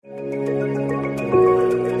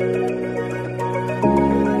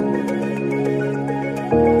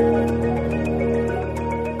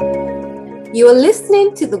You are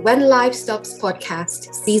listening to the When Life Stops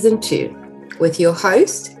podcast, season 2, with your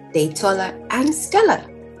host, Daytola and Stella.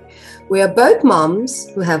 We are both moms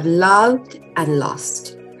who have loved and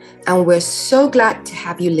lost, and we're so glad to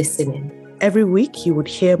have you listening. Every week, you would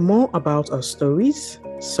hear more about our stories,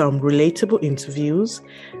 some relatable interviews,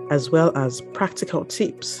 as well as practical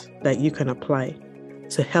tips that you can apply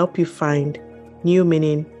to help you find new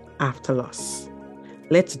meaning after loss.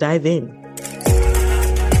 Let's dive in.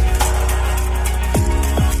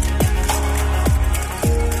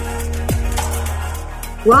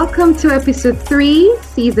 Welcome to episode 3,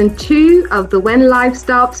 season 2 of the When Life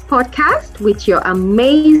Stops podcast with your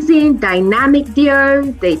amazing dynamic duo,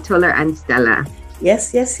 Daytola and Stella.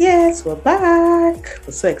 Yes, we're back.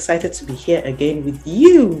 We're so excited to be here again with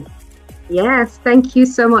you. Yes, thank you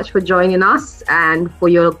so much for joining us and for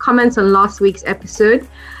your comments on last week's episode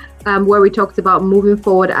where we talked about moving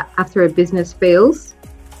forward after a business fails.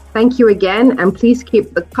 Thank you again, and please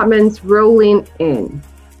keep the comments rolling in.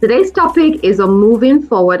 Today's topic is on moving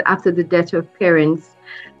forward after the death of parents,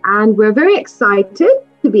 and we're very excited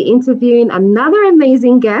to be interviewing another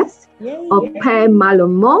amazing guest, Ope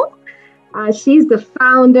Malomo. She's the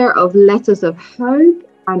founder of Letters of Hope,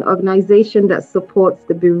 an organization that supports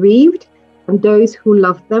the bereaved and those who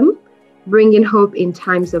love them, bringing hope in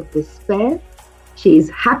times of despair. She is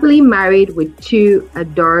happily married with 2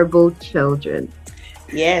 adorable children.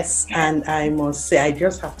 Yes, and I must say, I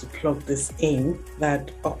just have to plug this in,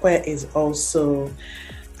 that Ope is also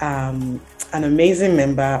an amazing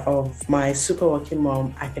member of my Super Working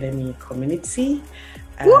Mom Academy community.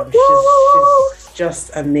 She's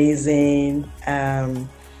just amazing.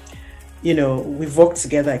 We've worked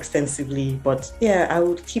together extensively, but yeah, I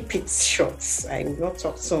would keep it short. I will not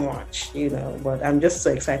talk so much, but I'm just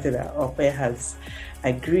so excited that Ope has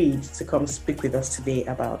agreed to come speak with us today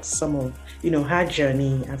about some of, her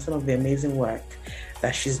journey and some of the amazing work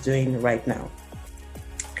that she's doing right now.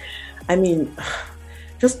 I mean,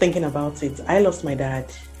 just thinking about it, I lost my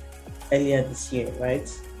dad earlier this year,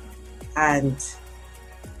 right? And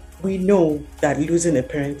we know that losing a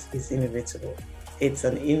parent is inevitable. It's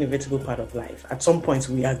an inevitable part of life. At some point,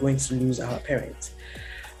 we are going to lose our parents.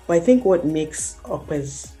 But I think what makes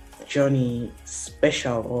Ope's journey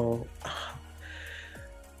special or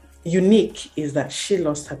unique is that she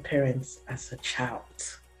lost her parents as a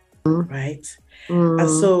child, right? And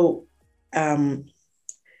so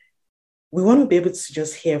we want to be able to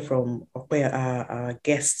just hear from Ope, our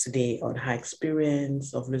guest today, on her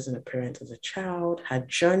experience of losing a parent as a child, her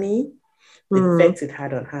journey, the effect it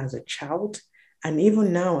had on her as a child, and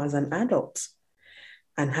even now as an adult,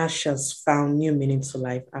 and how she has found new meaning to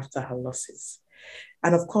life after her losses.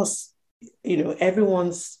 And of course,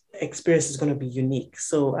 everyone's experience is going to be unique.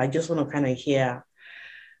 So I just want to kind of hear,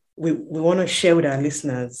 we want to share with our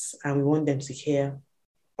listeners, and we want them to hear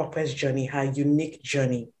Ope's journey, her unique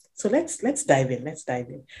journey. So let's dive in.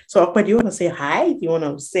 So Ope, do you want to say hi? Do you want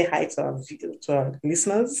to say hi to our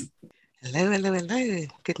listeners? Hello.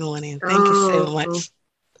 Good morning. Thank you so much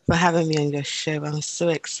for having me on your show. I'm so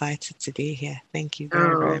excited to be here. Thank you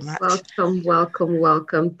very much.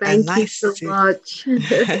 Welcome. Thank you so much.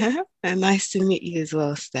 And nice to meet you as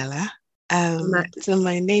well, Stella. So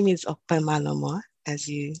my name is Ope Malomo, as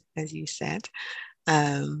you said.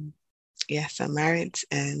 Yes, I'm married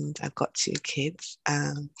and I've got 2 kids.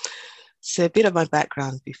 So a bit of my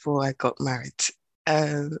background before I got married.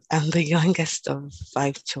 I'm the youngest of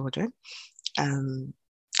 5 children.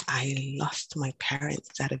 I lost my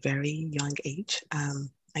parents at a very young age.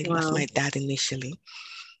 I lost my dad initially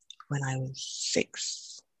when I was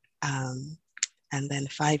 6. And then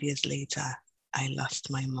 5 years later, I lost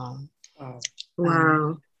my mom.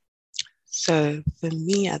 Wow. So for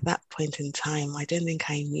me at that point in time, I don't think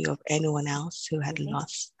I knew of anyone else who had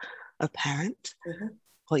lost a parent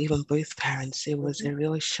or even both parents. It was a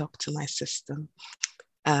real shock to my system.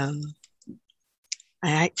 I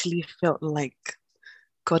actually felt like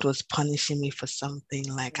God was punishing me for something,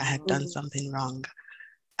 like I had done something wrong.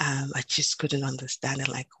 I just couldn't understand it,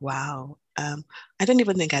 like, wow. I don't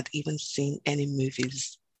even think I'd even seen any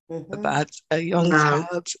movies about a young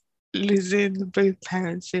child losing both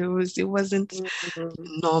parents. It wasn't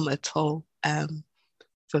norm at all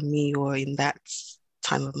for me or in that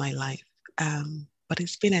time of my life. But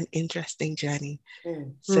it's been an interesting journey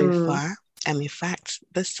so far. In fact,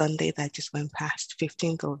 this Sunday that just went past,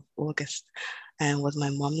 15th of August, was my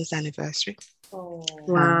mom's anniversary.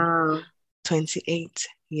 Wow. 28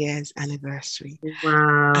 years anniversary.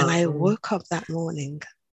 Wow. And I woke up that morning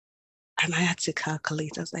And I had to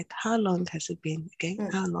calculate. I was like, how long has it been again?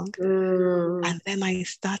 How long? Mm. And then I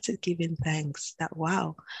started giving thanks that,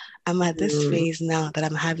 wow, I'm at this phase now that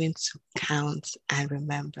I'm having to count and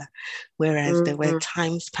remember. Whereas there were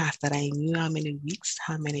times past that I knew how many weeks,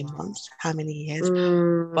 how many months, how many years.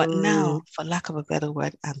 But now, for lack of a better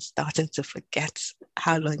word, I'm starting to forget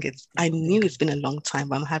how long it's. I knew it's been a long time,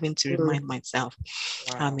 but I'm having to remind myself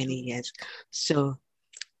how many years. So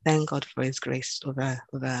thank God for his grace over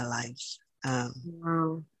our lives.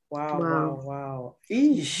 Wow.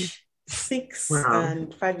 Eesh. 6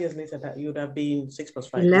 and 5 years later, that you would have been 6 plus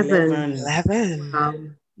 5, 11.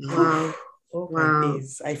 Wow. Oh my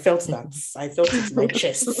days. I felt that. I felt it in my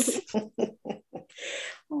chest.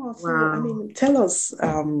 So I mean, tell us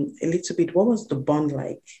a little bit, what was the bond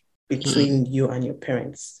like between you and your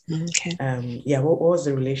parents? Okay. What was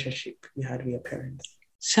the relationship you had with your parents?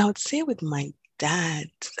 So I would say with my dad,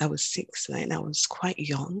 I was 6, and I was quite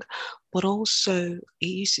young, but also he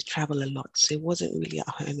used to travel a lot, so he wasn't really at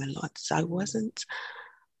home a lot. So I wasn't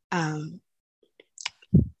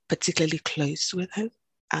particularly close with him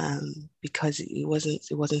because it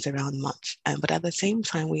wasn't around much. But at the same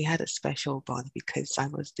time, we had a special bond because I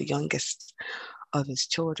was the youngest of his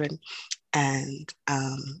children, and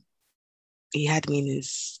he had me in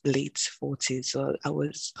his late 40s. So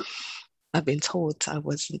I've been told I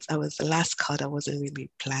was the last card. I wasn't really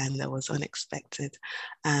planned. That was unexpected.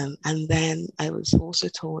 And then I was also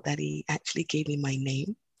told that he actually gave me my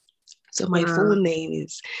name. So my full name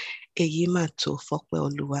is Eyimato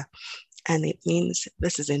Fokweoluwa, and it means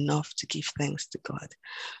this is enough to give thanks to God.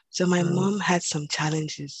 So my mom had some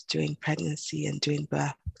challenges during pregnancy and during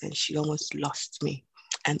birth, and she almost lost me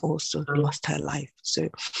and also lost her life. So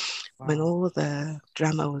when all the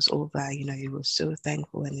drama was over, he was so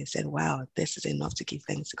thankful, and he said, wow, this is enough to give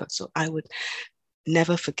thanks to God. So I would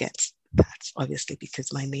never forget that, obviously,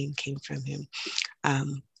 because my name came from him.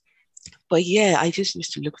 But yeah, I just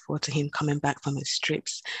used to look forward to him coming back from his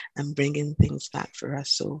trips and bringing things back for us.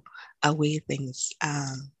 So away things,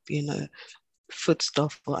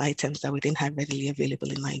 foodstuff or items that we didn't have readily available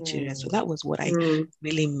in Nigeria. So that was what I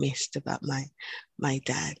really missed about my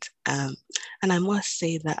dad. And I must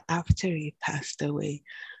say that after he passed away,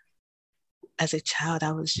 as a child,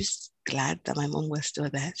 I was just glad that my mom was still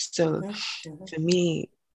there. So for me,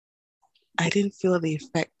 I didn't feel the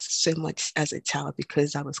effect so much as a child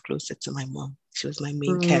because I was closer to my mom. She was my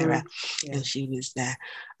main carer, and she was there.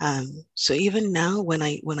 So even now, when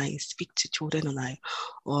I speak to children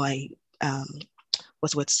or I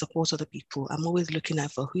was with support other people, I'm always looking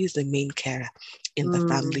out for who is the main carer in the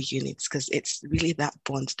family units, because it's really that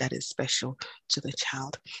bond that is special to the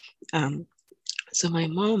child. So my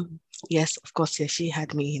mom, yes, of course, she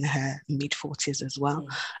had me in her mid-40s as well.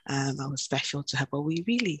 I was special to her, but we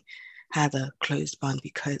really had a close bond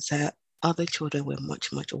because her other children were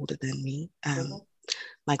much, much older than me.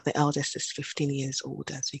 Like the eldest is 15 years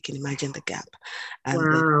older, so you can imagine the gap. And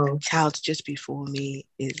the child just before me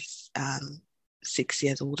is 6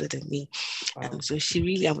 years older than me. So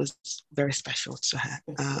I was very special to her.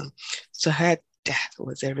 So her death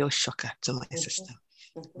was a real shocker to my system.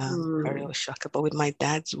 A real shocker. But with my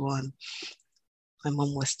dad's one, my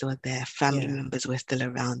mom was still there, family members were still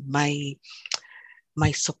around.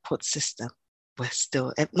 My support system was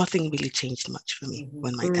still, nothing really changed much for me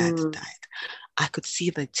when my dad died. I could see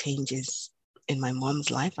the changes in my mom's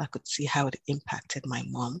life. I could see how it impacted my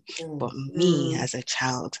mom. But me as a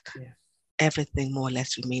child, everything more or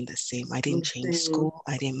less remained the same. I didn't change school.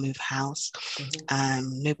 I didn't move house.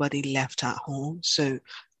 Nobody left at home. So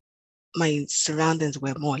my surroundings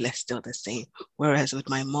were more or less still the same. Whereas with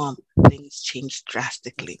my mom, things changed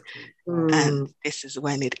drastically. And this is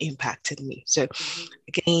when it impacted me. So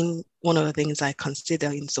again, one of the things I consider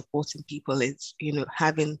in supporting people is,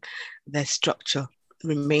 having their structure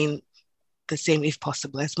remain the same if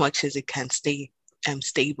possible, as much as it can stay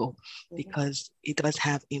stable, because it does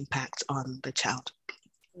have impact on the child.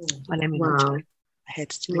 Well, let me not jump ahead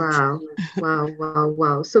to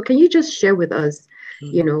Wow. So can you just share with us,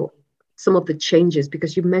 some of the changes,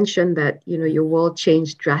 because you mentioned that your world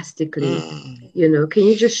changed drastically. Can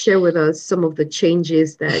you just share with us some of the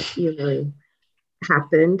changes that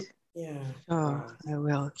happened? I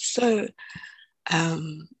will. So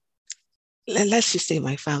let's just say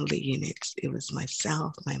my family unit. It was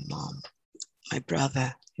myself, my mom, my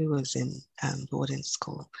brother, who was in boarding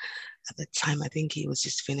school at the time. I think he was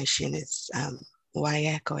just finishing his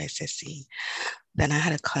WAEC or SSE. Then I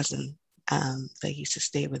had a cousin that used to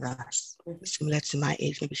stay with us, similar to my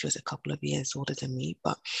age. Maybe she was a couple of years older than me,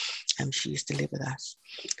 but she used to live with us.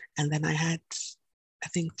 And then I had, I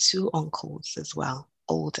think, 2 uncles as well,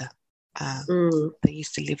 older. that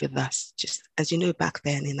used to live with us. Just as you know, back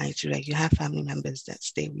then in Nigeria, you have family members that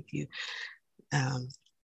stay with you.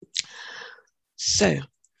 So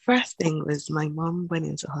first thing was my mom went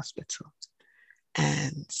into hospital.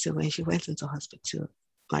 And so when she went into hospital,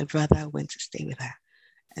 my brother went to stay with her.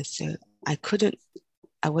 And so I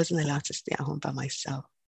wasn't allowed to stay at home by myself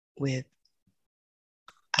with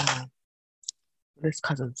his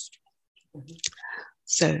cousins.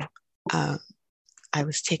 So I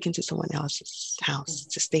was taken to someone else's house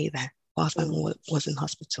to stay there whilst my mom was in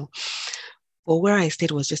hospital. Well, where I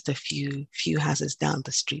stayed was just a few houses down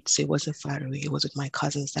the street, so it wasn't far away. It was with my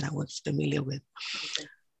cousins that I was familiar with.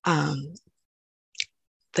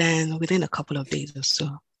 Then within a couple of days or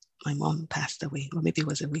so, my mom passed away, or maybe it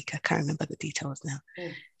was a week. I can't remember the details now.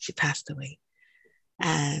 She passed away.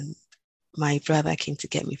 And my brother came to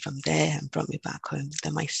get me from there and brought me back home.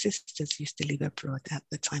 Then my sisters used to live abroad at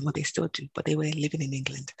the time, or they still do, but they were living in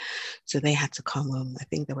England. So they had to come home. I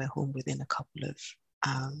think they were home within a couple of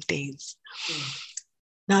days.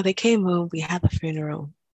 Now they came home, we had the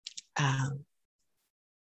funeral.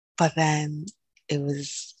 But then it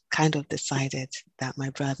was kind of decided that my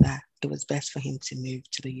brother, it was best for him to move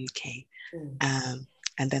to the UK.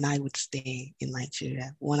 And then I would stay in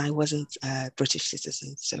Nigeria. When I wasn't a British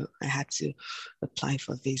citizen, so I had to apply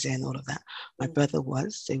for visa and all of that. My brother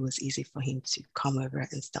was, so it was easy for him to come over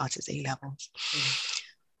and start his A-levels.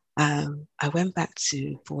 I went back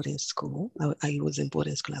to boarding school. I was in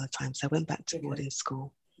boarding school at the time, so I went back to boarding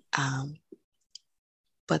school.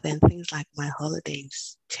 But then things like my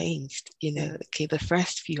holidays changed. Okay, the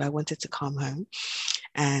first few I wanted to come home,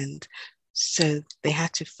 and so they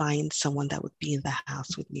had to find someone that would be in the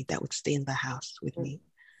house with me, that would stay in the house with me.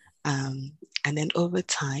 And then over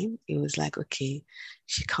time, it was like, okay,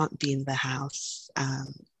 she can't be in the house.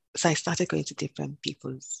 So I started going to different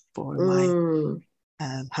people's for my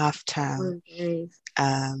half term,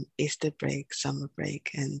 Easter break, summer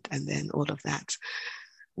break, and then all of that,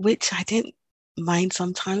 which I didn't mind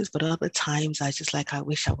sometimes, but other times I just like, I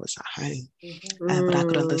wish I was at home. But I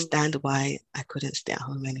could understand why I couldn't stay at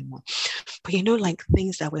home anymore. But like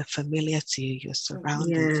things that were familiar to you, your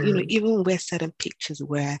surroundings, even where certain pictures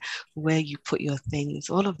where you put your things,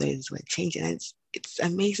 all of those were changing. And it's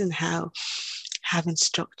amazing how having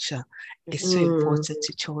structure is so important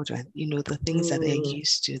to children, the things that they're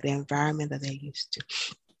used to, the environment that they're used to.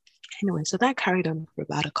 Anyway, so that carried on for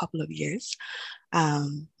about a couple of years.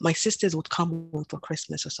 My sisters would come home for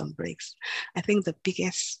Christmas or some breaks. I think the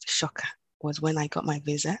biggest shocker was when I got my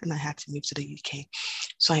visa and I had to move to the UK.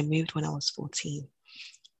 So I moved when I was 14.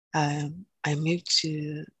 I moved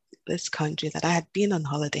to this country that I had been on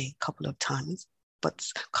holiday a couple of times, but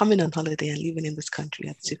coming on holiday and living in this country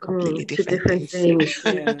are two completely different things.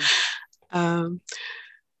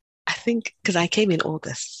 I think because I came in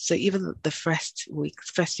August, so even the first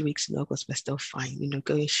few weeks in August were still fine,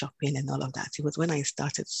 going shopping and all of that. It was when I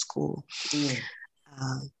started school.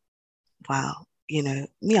 Wow,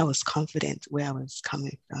 me, I was confident where I was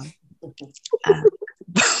coming from.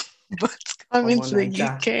 But coming to the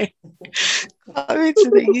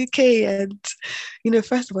UK, and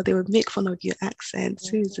first of all, they would make fun of your accent.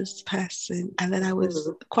 Who is this person? And then I was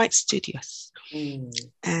quite studious,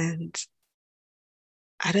 and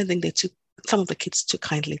I don't think some of the kids took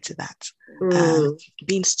kindly to that.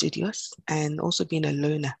 Being studious and also being a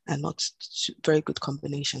loner are not very good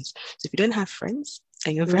combinations. So if you don't have friends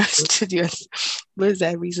and you're very studious, those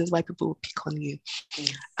are reasons why people will pick on you.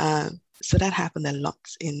 So that happened a lot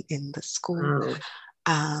in the school.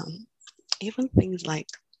 Even things like,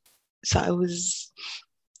 so I was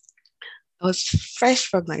fresh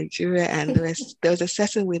from Nigeria, and there was a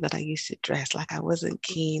certain way that I used to dress. Like I wasn't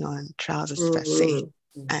keen on trousers per se.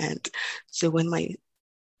 And so when my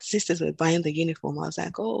sisters were buying the uniform, I was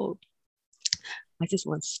like, oh, I just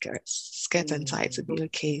want skirt and tie to be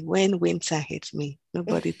okay. When winter hit me,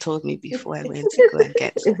 nobody told me before I went to go and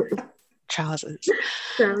get trousers.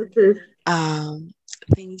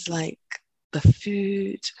 Things like the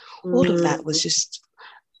food, all of that was just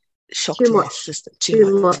shocking my system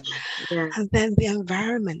too much. And then the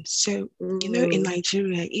environment. So in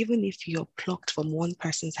Nigeria, even if you're plucked from one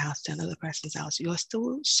person's house to another person's house, you're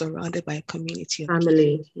still surrounded by a community of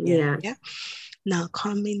family. Yeah. Now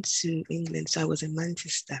coming to England, so I was in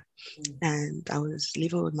Manchester, and I was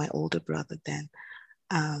living with my older brother then.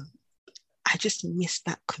 I just missed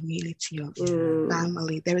that community of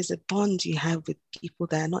family. There is a bond you have with people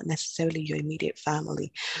that are not necessarily your immediate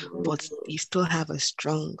family, but you still have a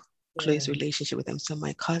strong close relationship with them. So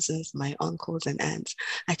my cousins, my uncles and aunts,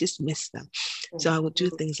 I just miss them. So I would do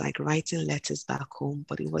things like writing letters back home,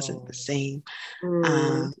 but it wasn't the same.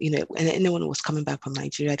 You know, and anyone who was coming back from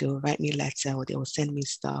Nigeria, they would write me a letter or they would send me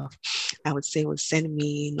stuff. I would say, send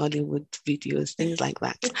me Nollywood videos, things like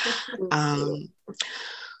that.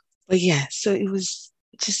 But yeah, so it was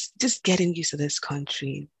just getting used to this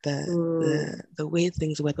country, the way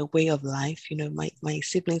things were, the way of life. You know, my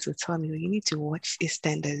siblings would tell me, you need to watch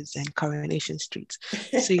EastEnders and Coronation Street,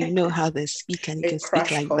 so you know how they speak and you can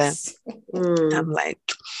speak like them. I'm like,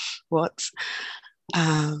 what?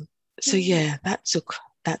 So yeah, that took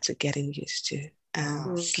getting used to.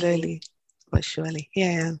 Slowly but surely.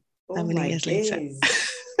 Yeah. How many years later?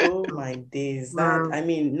 Oh my days. That, I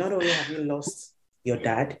mean, not only have you lost your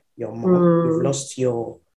dad, your mom, you've lost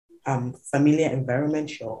your familiar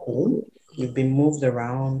environment, your home, you've been moved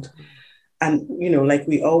around. And, you know, like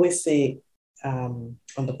we always say on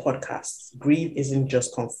the podcast, grief isn't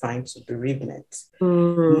just confined to bereavement,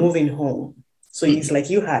 moving home. So it's like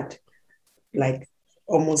you had like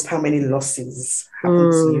almost how many losses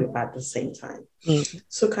happened to you at the same time.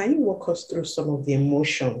 So can you walk us through some of the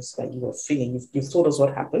emotions that you were feeling? You've told us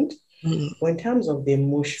what happened. But in terms of the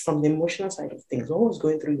emotion, from the emotional side of things, what was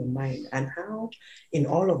going through your mind and how in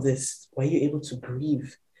all of this were you able to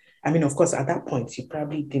grieve? I mean, of course, at that point, you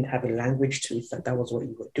probably didn't have a language to it, that was what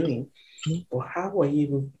you were doing. But how were you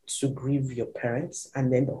able to grieve your parents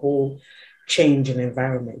and then the whole change in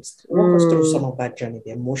environment? Walk us through some of that journey,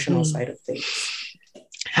 the emotional side of things.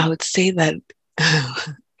 I would say that,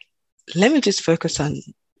 let me just focus on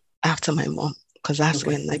after my mom, because that's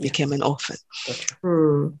when I became an orphan.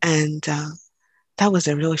 And that was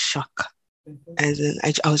a real shock. As in,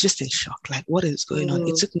 I was just in shock, like, what is going on?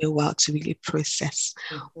 It took me a while to really process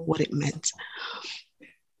what it meant.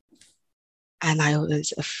 And I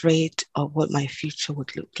was afraid of what my future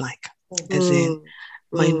would look like. As in,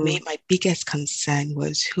 my biggest concern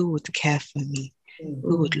was who would care for me,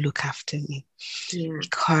 who would look after me.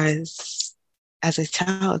 Because as a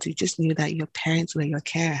child, you just knew that your parents were your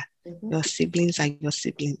carer. Your siblings are your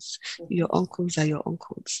siblings. Your uncles are your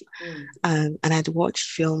uncles. And I'd watched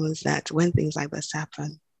films that when things like this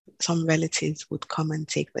happen, some relatives would come and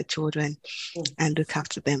take the children and look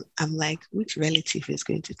after them. I'm like, which relative is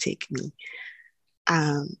going to take me?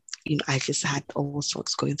 You know, I just had all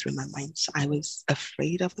sorts going through my mind. So I was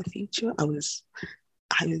afraid of the future. I was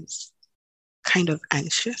kind of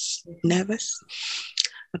anxious, nervous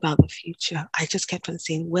about the future. I just kept on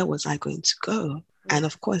saying, where was I going to go? And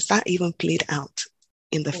of course, that even played out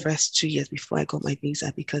in the first 2 years before I got my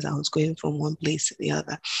visa, because I was going from one place to the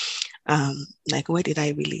other. Like, where did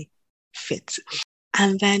I really fit?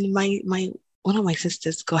 And then one of my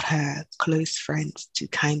sisters got her close friends to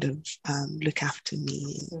kind of look after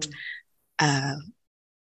me.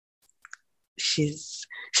 She's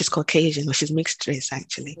Caucasian, or she's mixed race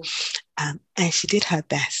actually. And she did her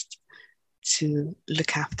best to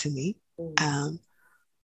look after me.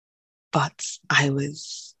 But I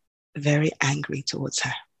was very angry towards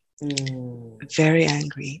her. Very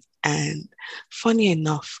angry. And funny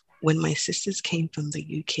enough, when my sisters came from the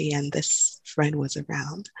UK and this friend was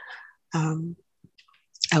around,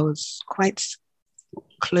 I was quite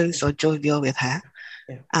close or jovial with her.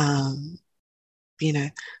 You know,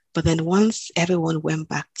 but then once everyone went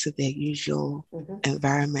back to their usual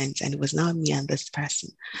environment and it was now me and this person,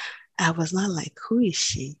 I was not like, who is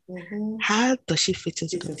she? How does she fit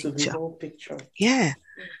into the whole picture? Yeah.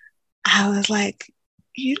 I was like,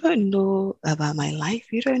 you don't know about my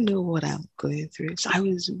life. You don't know what I'm going through. So I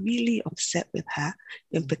was really upset with her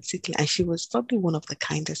in particular. And she was probably one of the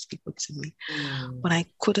kindest people to me. But I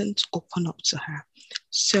couldn't open up to her.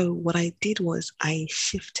 So what I did was I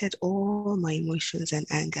shifted all my emotions and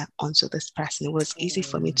anger onto this person. It was easy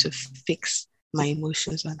for me to fix my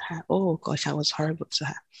emotions on her. Oh gosh, I was horrible to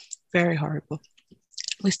her. Very horrible.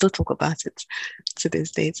 We still talk about it to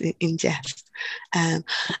this day in jest. And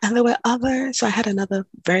there were others. So I had another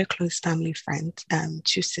very close family friend,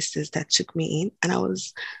 2 sisters that took me in, and I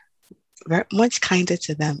was very much kinder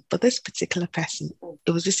to them. But this particular person,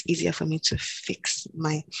 it was just easier for me to fix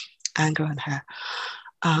my anger on her.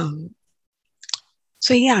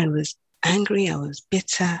 So yeah, I was angry. I was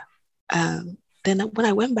bitter. Then when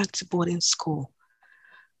I went back to boarding school,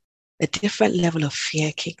 a different level of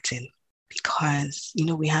fear kicked in. Because, you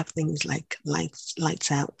know, we have things like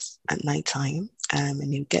lights out at nighttime,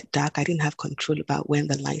 and you get dark. I didn't have control about when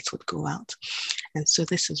the lights would go out. And so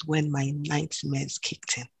this is when my nightmares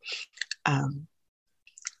kicked in.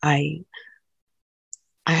 I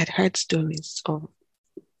had heard stories of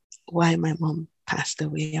why my mom passed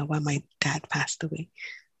away and why my dad passed away.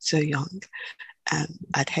 so young.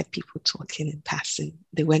 I'd heard people talking in passing.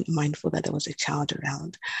 They weren't mindful that there was a child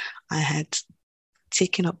around. I had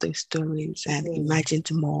taken up those stories and imagined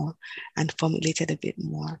more and formulated a bit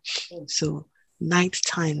more. So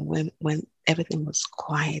nighttime, when everything was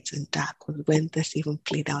quiet and dark, was when this even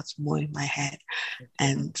played out more in my head,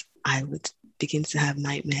 and I would begin to have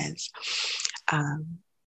nightmares.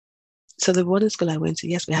 So the boarding school I went to,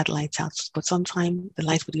 yes, we had lights out, but sometimes the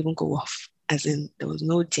lights would even go off, as in there was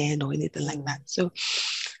no gen or anything like that. So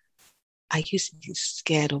I used to be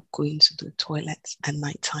scared of going to the toilet at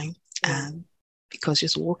nighttime, because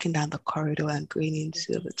just walking down the corridor and going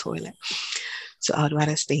into the toilet. So I would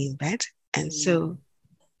rather stay in bed. And so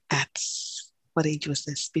at what age was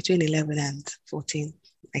this? Between 11 and 14,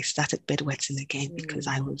 I started bedwetting again because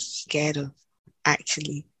I was scared of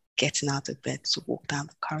actually getting out of bed to walk down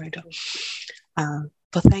the corridor.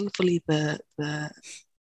 But thankfully,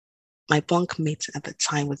 my bunk mate at the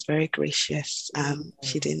time was very gracious.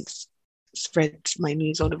 She didn't spread my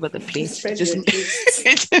news all over the place.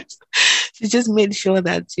 She just made sure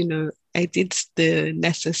that, I did the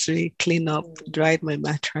necessary clean up, dried my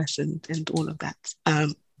mattress and all of that.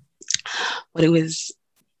 But it was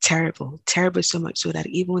terrible so much so that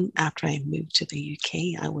even after I moved to the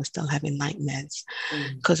UK, I was still having nightmares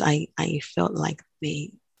because I felt like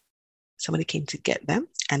somebody came to get them,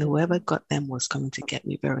 and whoever got them was coming to get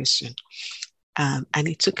me very soon. And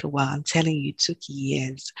it took a while. I'm telling you, it took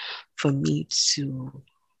years for me to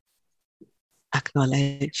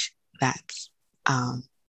acknowledge that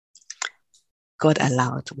God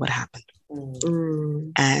allowed what happened.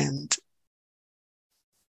 And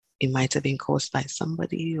it might have been caused by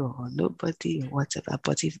somebody or nobody or whatever,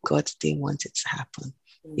 but if God didn't want it to happen,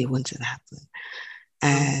 it wouldn't have happened.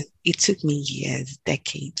 And it took me years,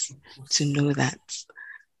 decades, to know that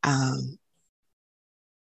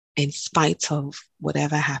in spite of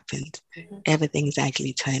whatever happened, everything is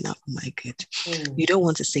actually turning out for my good. You don't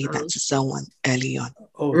want to say that to someone early on.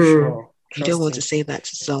 Oh, sure. You don't want to say that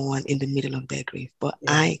to someone in the middle of their grief, but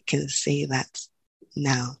I can say that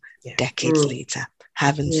now, decades later,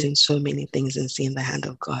 having seen so many things and seen the hand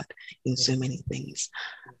of God in so many things.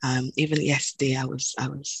 Even yesterday, I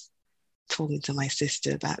was talking to my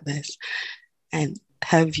sister about this, and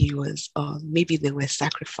her view was, maybe there were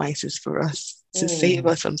sacrifices for us to save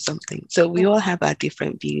us from something. So we all have our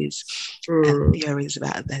different views and theories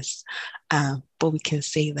about this, but we can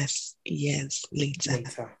say this years later.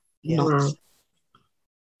 Not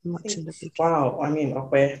in the beginning. Wow, I mean,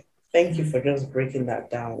 Okwe, thank you for just breaking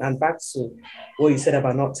that down. And back to what you said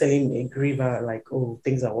about not telling a griever, like, oh,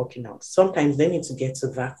 things are working out. Sometimes they need to get to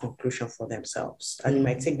that conclusion for themselves, and it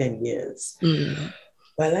might take them years.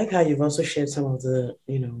 But I like how you've also shared some of the,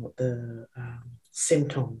 the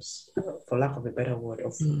symptoms, for lack of a better word,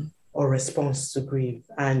 of or response to grief.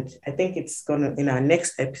 And I think it's gonna, in our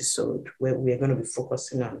next episode, where we are going to be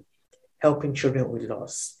focusing on helping children with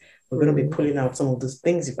loss, we're going to be pulling out some of those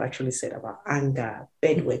things you've actually said about anger,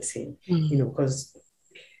 bedwetting, because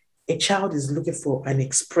a child is looking for an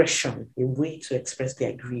expression, a way to express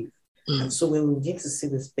their grief. And so when we begin to see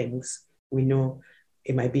these things, we know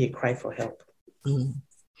it might be a cry for help.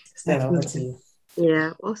 Stella, over to you.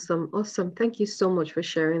 Yeah, awesome. Thank you so much for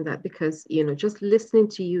sharing that, because, just listening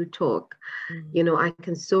to you talk, I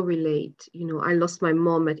can so relate. I lost my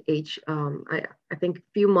mom at age, I think a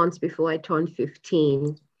few months before I turned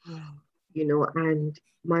 15, and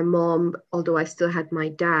my mom, although I still had my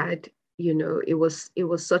dad, it was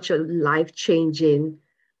such a life-changing,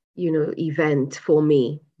 event for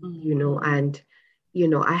me, and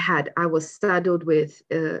I was saddled with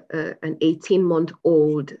an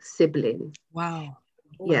 18-month-old sibling. Wow.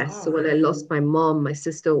 Yes. Wow. So when I lost my mom, my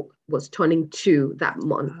sister was turning 2 that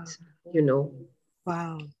month,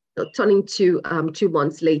 Wow. So turning 2 2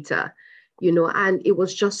 months later, and it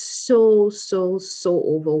was just so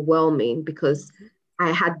overwhelming, because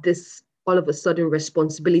I had this all of a sudden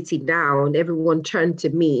responsibility now, and everyone turned to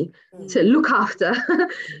me to look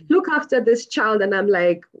after this child. And I'm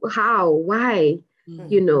like, how, why?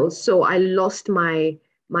 So I lost my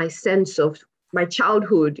sense of my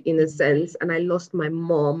childhood, in a sense, and I lost my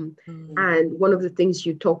mom. And one of the things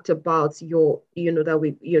you talked about, your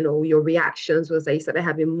reactions, was I started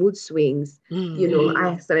having mood swings.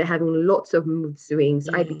 I started having lots of mood swings.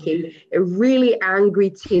 I became a really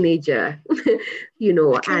angry teenager,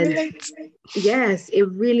 and yes, a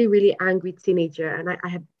really, really angry teenager. And I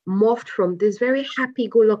had morphed from this very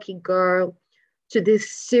happy-go-lucky girl to this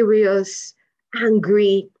serious,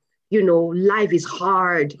 angry, life is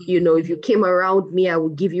hard. If you came around me, I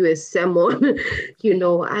would give you a sermon,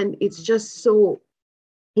 and it's just so,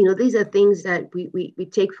 these are things that we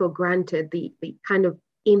take for granted, the kind of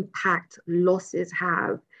impact losses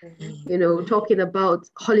have. Mm-hmm. Talking about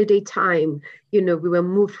holiday time, we were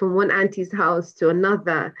moved from one auntie's house to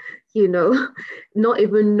another, not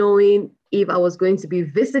even knowing if I was going to be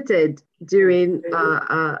visited during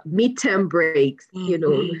midterm breaks,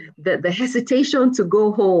 the hesitation to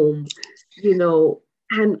go home,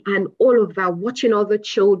 and all of that, watching other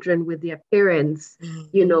children with their parents,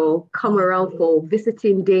 come around for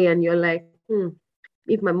visiting day, and you're like,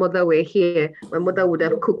 if my mother were here, my mother would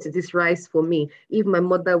have cooked this rice for me. If my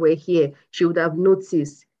mother were here, she would have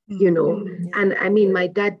noticed, And I mean, my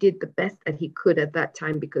dad did the best that he could at that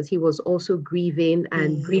time, because he was also grieving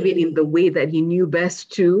and grieving in the way that he knew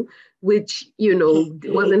best too, which,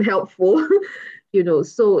 wasn't helpful,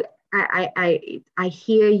 So I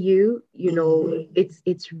hear you,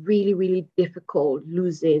 it's really, really difficult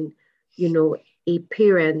losing, a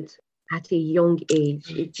parent at a young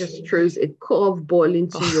age. It just throws a curveball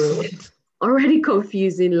into your already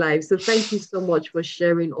confusing life. So thank you so much for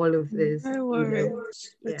sharing all of this. No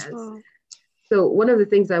worries. Yes. So one of the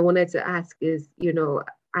things I wanted to ask is,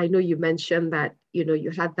 I know you mentioned that,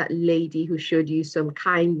 you had that lady who showed you some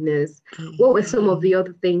kindness. What were some of the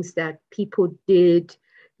other things that people did,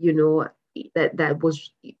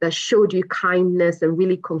 that showed you kindness and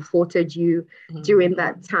really comforted you during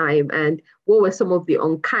that time? And what were some of the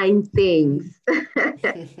unkind things?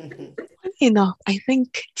 I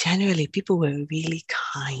think generally people were really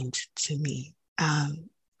kind to me.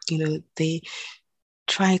 They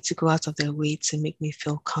tried to go out of their way to make me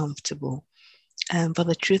feel comfortable. But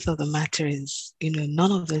the truth of the matter is,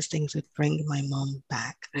 none of those things would bring my mom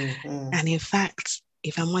back. And in fact,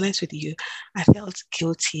 if I'm honest with you, I felt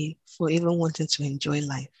guilty for even wanting to enjoy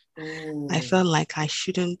life. I felt like I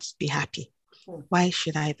shouldn't be happy. Why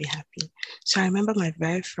should I be happy? So I remember my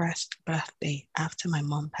very first birthday after my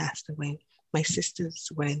mom passed away. My sisters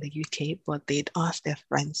were in the UK, but they'd asked their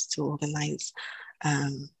friends to organize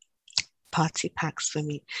party packs for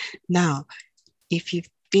me. Now, if you've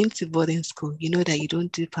been to boarding school, you know that you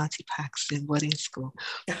don't do party packs in boarding school,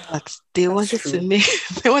 but they wanted to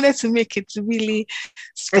make it really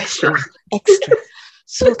special, extra.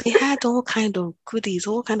 So they had all kind of goodies,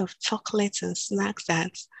 all kind of chocolates and snacks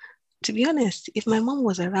that, to be honest, if my mom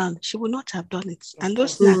was around, she would not have done it. And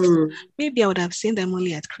those snacks, maybe I would have seen them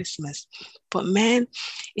only at Christmas. But man,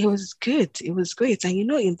 it was good. It was great. And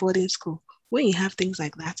in boarding school, when you have things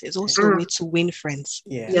like that, it's also a way to win friends.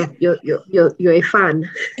 Yeah, you're a fan.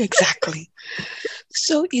 Exactly.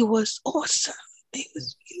 So it was awesome. It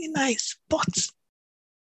was really nice. But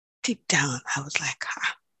deep down, I was like,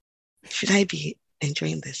 should I be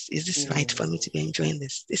enjoying this? Is this right for me to be enjoying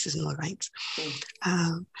this? This is not right.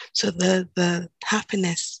 So the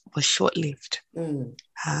happiness was short-lived.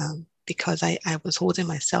 Because I was holding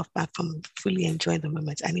myself back from fully enjoying the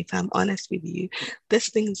moment. And if I'm honest with you, these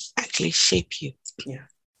things actually shape you. Yeah.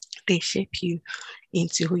 They shape you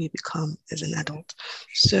into who you become as an adult.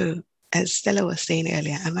 So as Stella was saying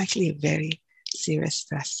earlier, I'm actually a very serious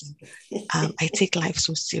person. I take life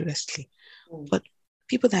so seriously. But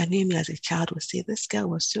people that knew me as a child would say, this girl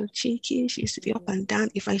was so cheeky. She used to be up and down.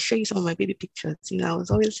 If I show you some of my baby pictures, I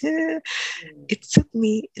was always here. It's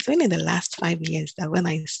only in the last 5 years that when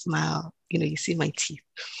I smile, you see my teeth.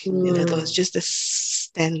 There was just a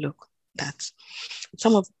stern look. That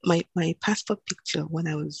some of my passport picture when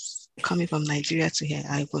I was coming from Nigeria to here,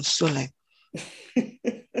 I was so like,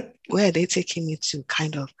 where are they taking me to?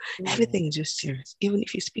 Kind of everything is just serious. Even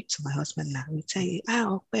if you speak to my husband now, we tell you,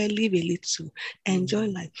 well, live a little, enjoy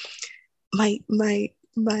life. My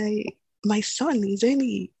son is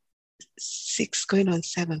only 6 going on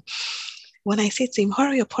 7. When I say to him,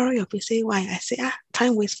 hurry up, he say, why? I say,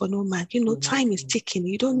 time waits for no man. Time is ticking.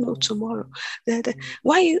 You don't know tomorrow.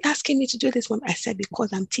 Why are you asking me to do this one? I said,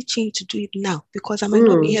 because I'm teaching you to do it now, because I might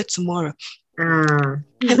not be here tomorrow. And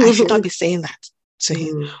I should not be saying that to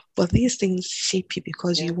him. But these things shape you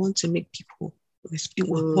because you want to make people, you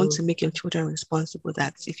want to make your children responsible,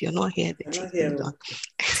 that if you're not here, they take things on.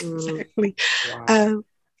 Exactly. Wow.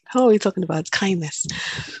 How are we talking about kindness?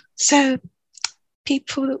 So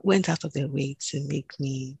people went out of their way to make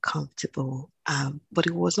me comfortable, but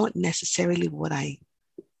it was not necessarily what I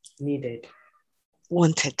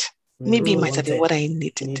wanted. Maybe it might have been what I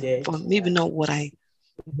needed, but maybe not what I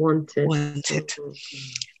wanted.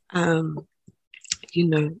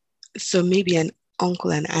 So maybe an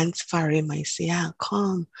uncle and aunt Farah might say,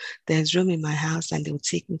 come, there's room in my house, and they'll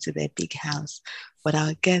take me to their big house. But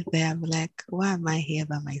I'll get there, I'm like, why am I here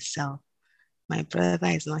by myself? My brother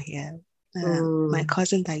is not here. My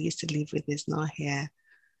cousin that I used to live with is not here.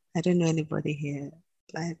 I don't know anybody here.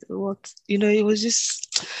 Like, what? It was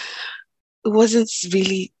just, it wasn't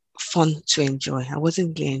really fun to enjoy. I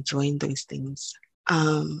wasn't really enjoying those things.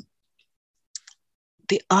 The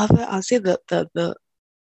other, I'll say the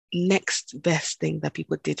next best thing that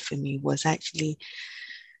people did for me was actually,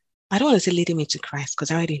 I don't want to say leading me to Christ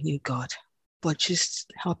because I already knew God, but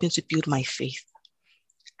just helping to build my faith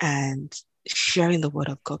and sharing the word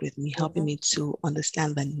of God with me, helping me to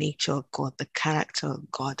understand the nature of God, the character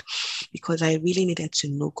of God, because I really needed to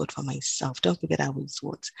know God for myself. Don't forget, I was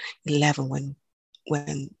 11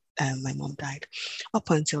 when my mom died. Up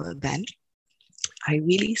until then, I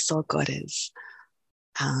really saw God as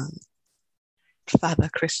Father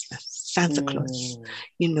Christmas, Santa Claus,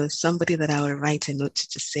 somebody that I would write a note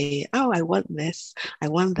to say, oh, I want this, I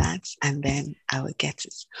want that, and then I would get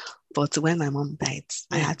it. But when my mom died,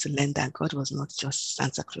 I had to learn that God was not just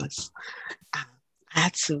Santa Claus. I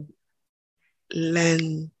had to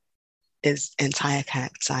learn his entire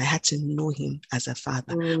character. I had to know him as a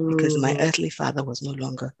father because my earthly father was no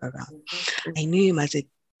longer around. I knew him as a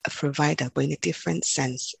provider, but in a different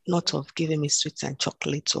sense, not of giving me sweets and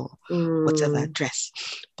chocolate or whatever dress,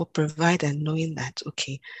 but provider, knowing that,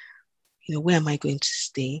 okay, where am I going to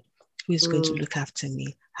stay? Who is going to look after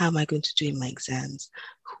me? How am I going to do in my exams?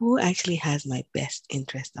 Who actually has my best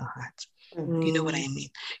interest at heart? You know what I mean?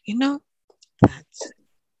 You know that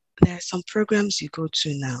there are some programs you go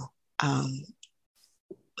to now.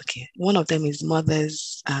 Okay, one of them is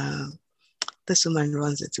Mothers. This woman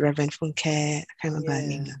runs it, Reverend Funke. I can't remember her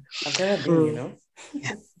name now. I've never been,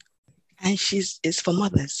 Yeah. And it's for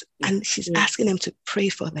mothers. And she's asking them to pray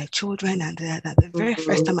for their children. And the very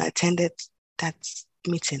first time I attended that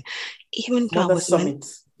meeting, even though Mother Summit.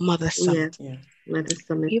 Mother Summit. Yeah. Mother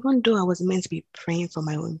Summit. Even though I was meant to be praying for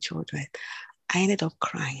my own children, I ended up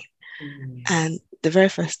crying. And the very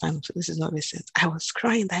first time, so this is not recent, I was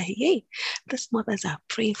crying that, hey, these mothers are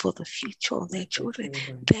praying for the future of their children.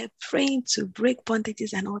 They're praying to break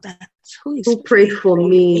bondages and all that. Who prayed for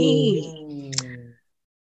me?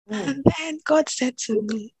 And then God said to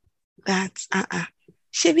me that,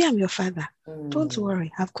 Shebi, I'm your father. Don't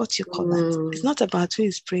worry, I've got you covered. It's not about who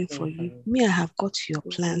is praying for you. Me, I have got your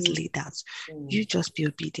plans laid out. You just be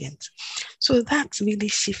obedient. So that really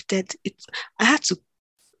shifted it. I had to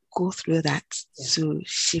go through that to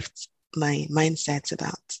shift my mindset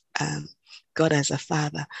about God as a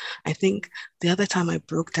father. I think the other time I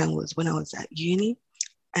broke down was when I was at uni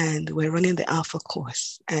and we're running the Alpha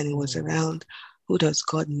course, and it was around, who does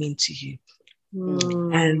God mean to you?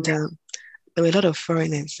 And there were a lot of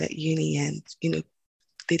foreigners at uni, and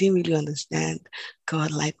they didn't really understand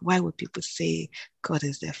God. Like, why would people say God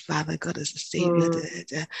is their father, God is the savior?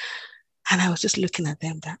 And I was just looking at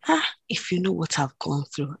them that, if you know what I've gone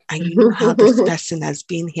through and you know how this person has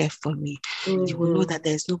been here for me, you will know that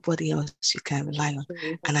there's nobody else you can rely on.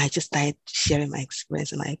 And I just started sharing my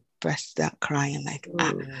experience, and I burst out crying like,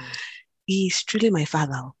 he's truly my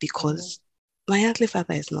father, because my earthly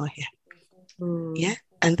father is not here. Yeah.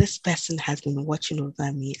 And this person has been watching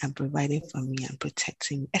over me and providing for me and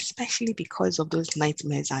protecting me, especially because of those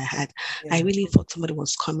nightmares I had. I really thought somebody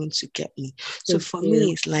was coming to get me. So for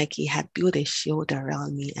me, it's like he had built a shield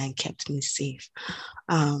around me and kept me safe.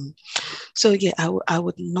 So yeah, I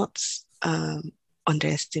would not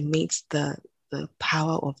underestimate the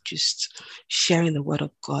power of just sharing the word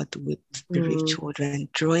of God with bereaved children,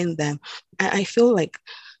 drawing them. I feel like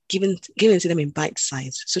giving to them in bite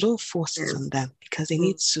size. So don't force it on them, because they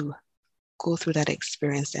need to go through that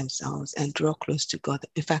experience themselves and draw close to God.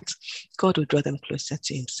 In fact, God will draw them closer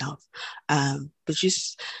to himself. But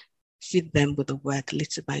just feed them with the word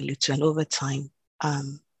little by little, and over time,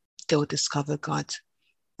 they will discover God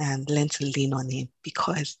and learn to lean on him.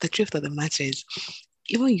 Because the truth of the matter is,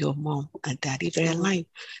 even your mom and dad, if they're alive,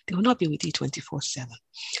 they will not be with you 24/7.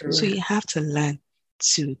 So you have to learn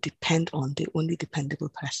to depend on the only dependable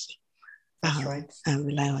person. And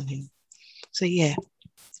rely on him. So yeah,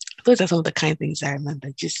 those are some of the kind of things I remember.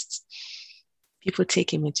 Just people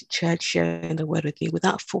taking me to church, sharing the word with me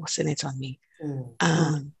without forcing it on me.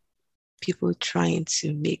 People trying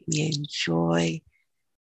to make me enjoy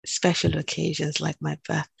special occasions like my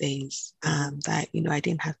birthdays, that I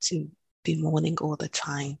didn't have to be mourning all the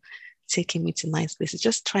time, taking me to nice places,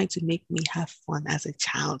 just trying to make me have fun as a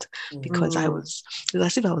child, because it was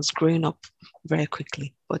as if I was growing up very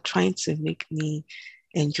quickly, but trying to make me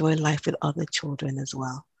enjoy life with other children as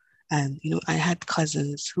well. And I had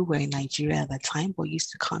cousins who were in Nigeria at the time, but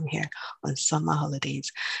used to come here on summer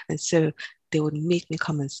holidays, and so they would make me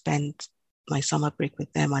come and spend my summer break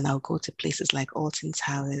with them, and I'll go to places like Alton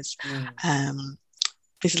Towers,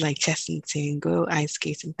 places like Chessington, go ice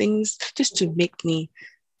skating, things just to make me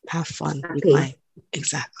have fun with my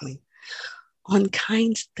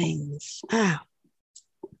unkind things.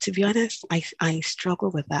 to be honest, I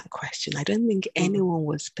struggle with that question. I don't think anyone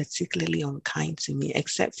was particularly unkind to me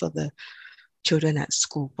except for the children at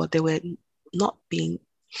school, but they were not being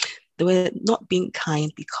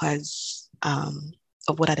kind because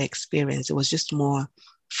of what I'd experienced. It was just more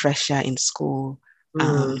fresher in school.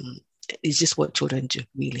 It's just what children do,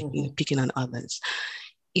 really, picking on others.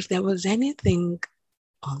 If there was anything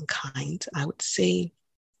unkind, I would say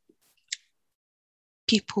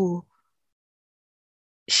people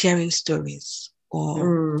sharing stories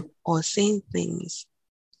or saying things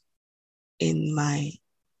in my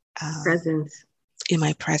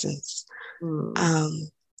presence.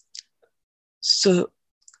 So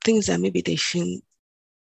things that maybe they shouldn't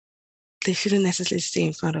necessarily say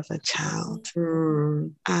in front of a child.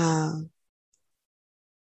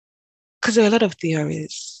 Because there are a lot of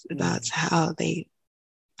theories about how they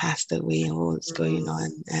passed away and what was going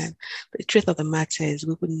on. And the truth of the matter is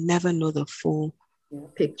we would never know the full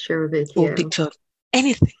picture of it. Full picture of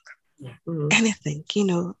anything. Anything. You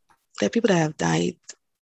know, there are people that have died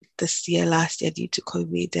this year, last year due to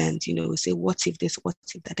COVID, and we say, what if this, what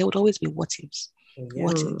if that? There would always be what ifs.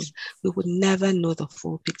 What ifs. We would never know the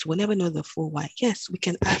full picture. We'll never know the full why. Yes, we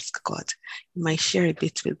can ask God. He might share a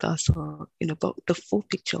bit with us, or but the full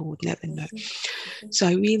picture we would never know. So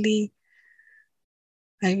I really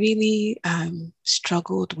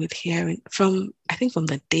struggled with hearing from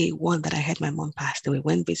the day one that I heard my mom passed away.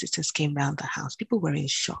 When visitors came around the house, people were in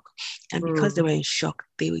shock, and because they were in shock,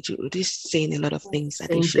 they were just saying a lot of things that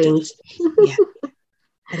they shouldn't.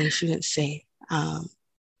 That they shouldn't say.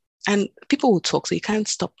 And people will talk, so you can't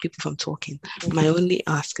stop people from talking. My only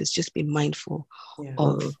ask is just be mindful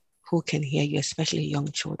of who can hear you, especially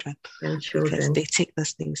young children, because they take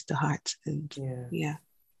those things to heart. And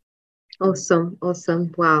Awesome.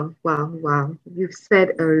 Wow. You've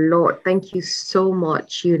said a lot. Thank you so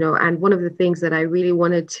much. And one of the things that I really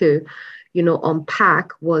wanted to,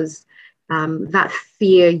 unpack was that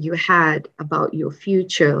fear you had about your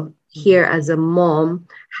future here as a mom,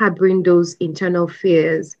 harboring those internal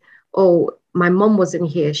fears. Oh, my mom wasn't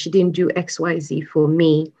here. She didn't do XYZ for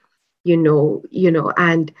me,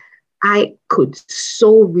 and I could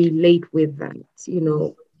so relate with that,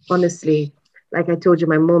 honestly. Like I told you,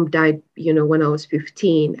 my mom died, when I was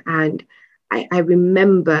 15. And I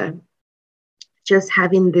remember just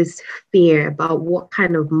having this fear about what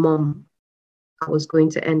kind of mom I was going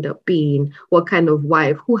to end up being, what kind of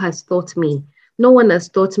wife, who has taught me. No one has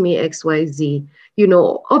taught me XYZ.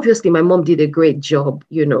 Obviously my mom did a great job,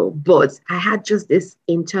 but I had just this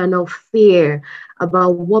internal fear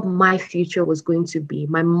about what my future was going to be.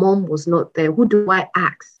 My mom was not there. Who do I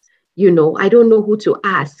ask? I don't know who to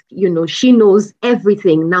ask. She knows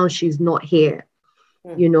everything. Now she's not here,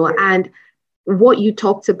 and what you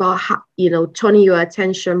talked about, how, turning your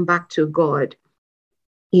attention back to God.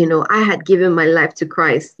 I had given my life to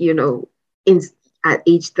Christ, at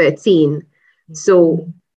age 13.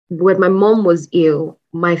 So when my mom was ill,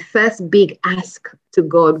 my first big ask to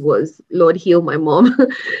God was, Lord, heal my mom,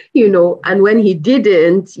 and when he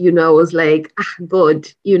didn't, I was like, God,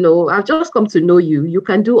 I've just come to know you. You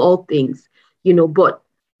can do all things, but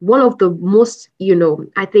one of the most,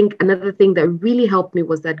 I think another thing that really helped me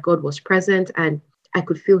was that God was present and I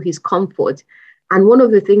could feel his comfort. And one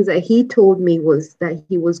of the things that he told me was that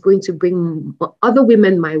he was going to bring other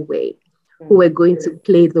women my way who were going to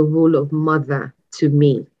play the role of mother to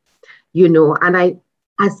me, and I,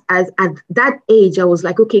 as at that age, I was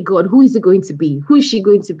like, okay, God, who is it going to be? Who is she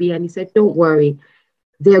going to be? And he said, don't worry,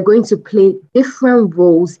 they're going to play different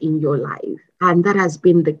roles in your life. And that has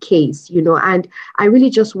been the case, and I really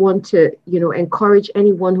just want to, encourage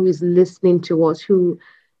anyone who is listening to us, who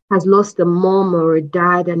has lost a mom or a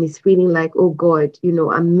dad and is feeling like, oh God,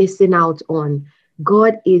 I'm missing out on.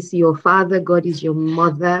 God is your father, God is your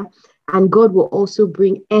mother, and God will also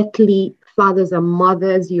bring earthly fathers and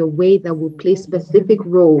mothers your way that will play specific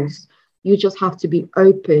roles. You just have to be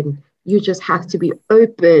open.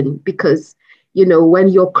 Because, when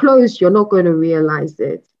you're closed, you're not going to realize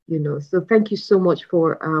it, So thank you so much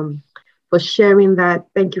for sharing that.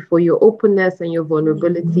 Thank you for your openness and your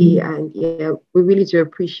vulnerability. And we really do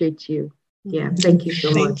appreciate you. Thank you so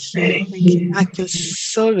much. Thank you. I can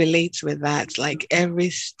so relate with that. Like every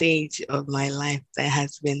stage of my life, there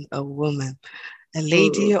has been a woman, a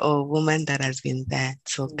lady or a woman that has been there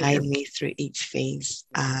to guide me through each phase.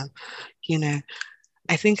 I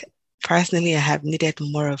think personally, I have needed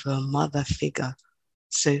more of a mother figure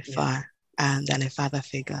so far than a father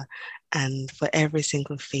figure. And for every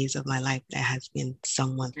single phase of my life, there has been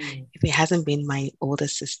someone. If it hasn't been my older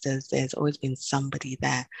sisters, there's always been somebody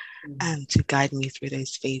there to guide me through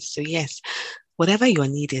those phases. So yes, whatever your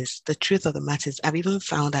need is, the truth of the matter is, I've even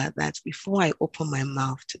found out that before I open my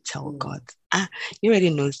mouth to tell God, He already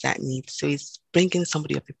knows that need. So He's bringing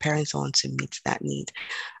somebody of your parents on to meet that need.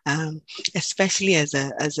 Especially as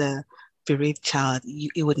a bereaved child,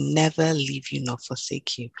 it would never leave you nor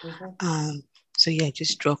forsake you. So yeah,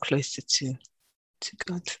 just draw closer to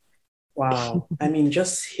God. Wow. I mean,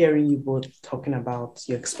 just hearing you both talking about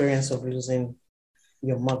your experience of losing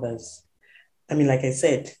your mothers. I mean, like I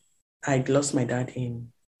said, I'd lost my dad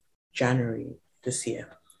in January this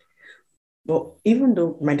year. But even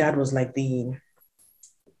though my dad was like he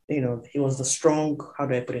was the strong, how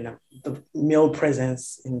do I put it now, the male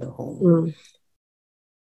presence in the home.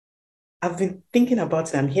 I've been thinking about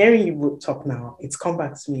it. I'm hearing you both talk now. It's come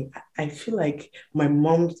back to me. I feel like when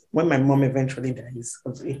my mom eventually dies,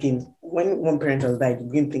 because again, when one parent has died, you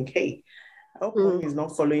begin to think, hey, I hope mom is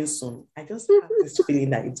not following soon. I just have this feeling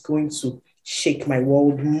that it's going to shake my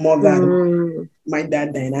world more than my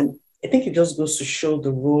dad dying. And I think it just goes to show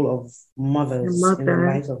the role of mothers in the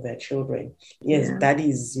lives of their children. Yes, daddy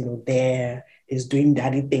is, there, is doing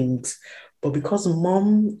daddy things. But because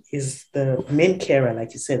mom is the main carer,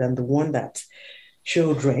 like you said, and the one that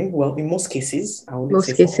children, well, in most cases, I wouldn't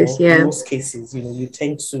say for all, in most cases, you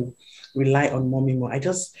tend to rely on mommy more.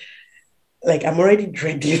 I'm already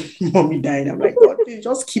dreading mommy dying. I'm like, God, please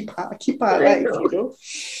just keep her alive,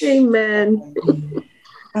 Amen.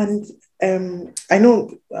 And I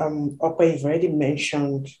know, Opa, you've already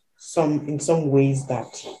mentioned in some ways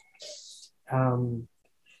that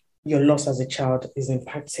your loss as a child is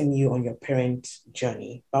impacting you on your parent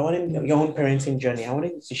journey. But your own parenting journey, I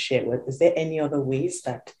wanted you to share, is there any other ways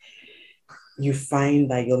that you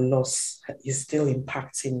find that your loss is still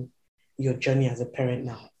impacting your journey as a parent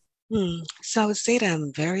now? So I would say that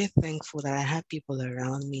I'm very thankful that I have people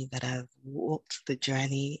around me that have walked the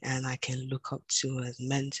journey and I can look up to as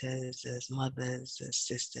mentors, as mothers, as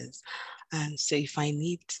sisters. And so if I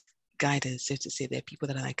need guidance, so to say, there are people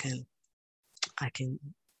that I can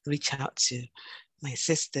reach out to, my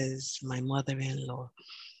sisters, my mother-in-law.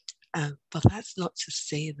 But that's not to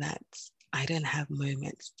say that I don't have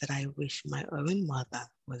moments that I wish my own mother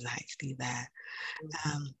was actually there.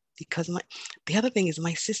 Because the other thing is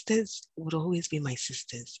my sisters would always be my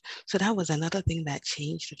sisters. So that was another thing that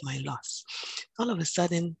changed with my loss. All of a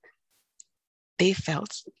sudden, they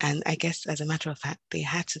felt, and I guess as a matter of fact, they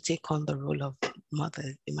had to take on the role of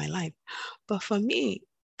mother in my life. But for me,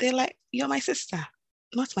 they're like, you're my sister,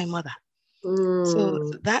 not my mother.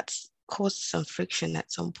 So that's caused some friction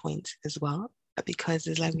at some point as well, because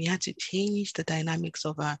it's like we had to change the dynamics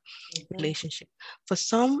of our relationship. For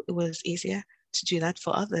some, it was easier to do that.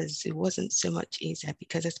 For others, it wasn't so much easier,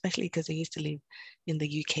 especially because I used to live in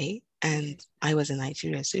the UK and I was in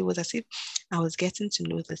Nigeria. So it was as if I was getting to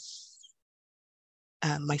know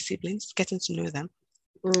my siblings, getting to know them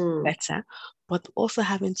better, but also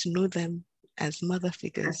having to know them as mother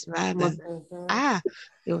figures rather than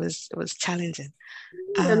it was challenging.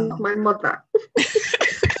 My mother.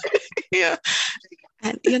 Yeah.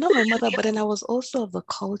 And you're not my mother, but then I was also of a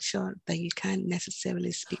culture that you can't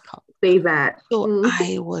necessarily speak up. Say that. So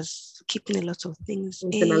I was keeping a lot of things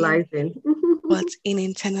internalizing. But in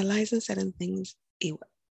internalizing certain things, it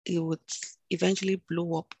would eventually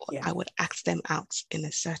blow up. I would act them out in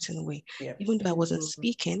a certain way. Even though I wasn't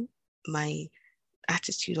speaking, my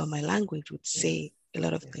attitude or my language would say a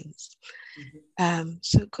lot of things.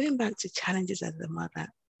 So going back to challenges as a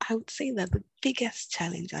mother, I would say that the biggest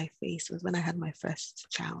challenge I faced was when I had my first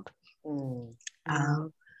child. I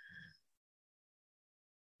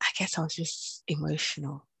guess I was just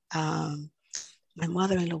emotional. My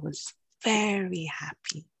mother-in-law was very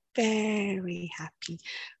happy. This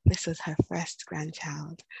was her first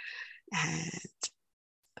grandchild.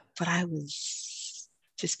 But I was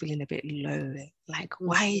just feeling a bit low. Like,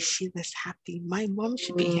 why is she this happy? My mom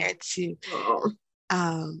should be here too.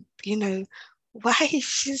 Why is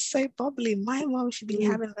she so bubbly? My mom should be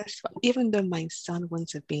having this, even though my son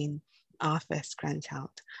wouldn't have been our first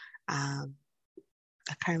grandchild. I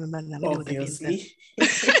can't remember the name. Obviously.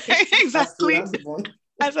 Exactly.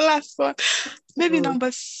 As the last one. Maybe number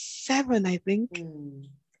 7, I think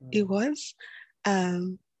it was. At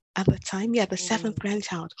the time, the 7th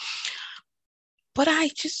grandchild. But I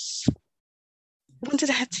just wanted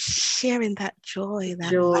to have to share in that joy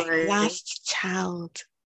that my last child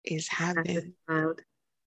is having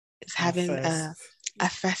a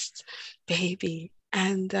first baby.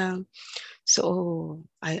 And so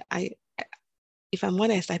I if I'm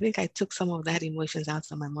honest, I think I took some of that emotions out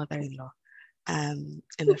on my mother-in-law in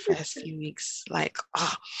the first few weeks, like,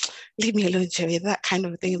 leave me alone, Cherry, that kind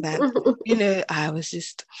of thing that, I was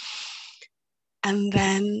just, And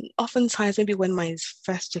then oftentimes, maybe when my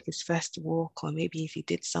first took his first walk, or maybe if he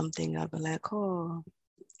did something, I'll be like, oh,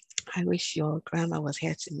 I wish your grandma was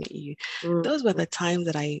here to meet you. Those were the times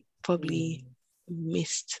that I probably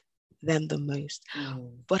missed them the most.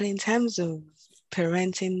 But in terms of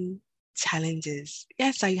parenting challenges,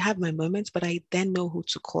 yes, I have my moments, but I then know who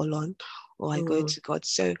to call on, or I go to God.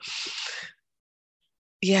 So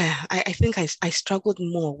yeah, I think I struggled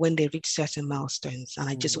more when they reached certain milestones, and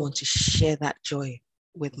I just want to share that joy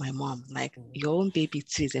with my mom. Like, your own baby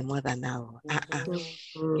too is a mother now.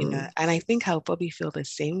 You know, and I think I'll probably feel the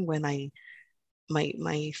same when my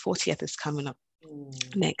 40th is coming up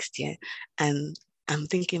next year, and I'm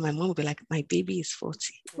thinking my mom will be like, my baby is 40.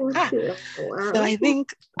 Wow. So I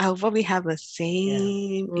think I'll probably have the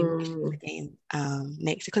same emotions again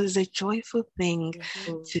next, because it's a joyful thing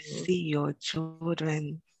to see your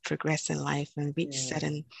children progress in life and reach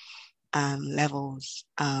certain levels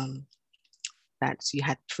that you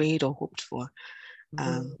had prayed or hoped for.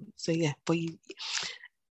 So yeah, but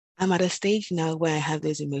I'm at a stage now where I have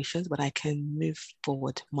those emotions, but I can move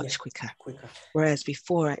forward much quicker. Whereas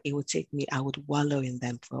before, it would take me, I would wallow in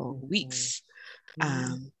them for weeks.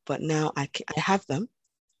 But now I have them,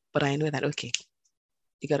 but I know that, okay,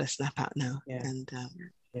 you got to snap out now. And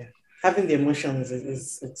having the emotions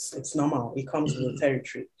it's normal. It comes with the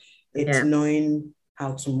territory. It's knowing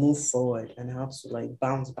how to move forward and how to like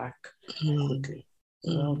bounce back quickly.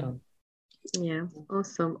 Well done. Yeah,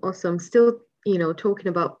 awesome. Still, talking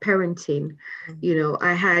about parenting,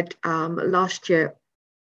 I had last year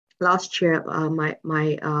my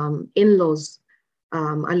in-laws,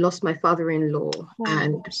 I lost my father-in-law,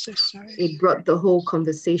 and so sorry. it brought the whole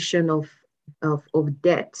conversation of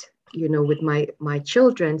debt, with my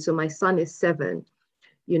children. So my son is 7,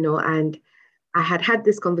 and I had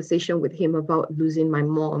this conversation with him about losing my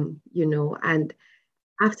mom, and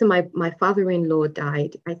after my father-in-law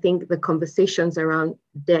died, I think the conversations around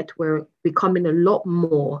debt were becoming a lot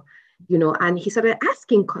more, and he started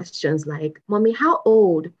asking questions like, Mommy, how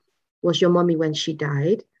old was your mommy when she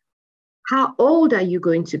died? How old are you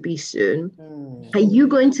going to be soon? Are you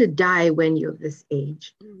going to die when you're this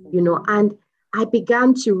age? And I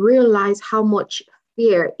began to realize how much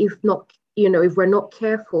fear, if we're not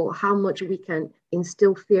careful, how much we can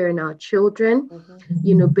instill fear in our children,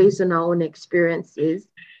 based on our own experiences,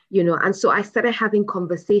 and so I started having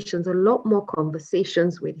conversations, a lot more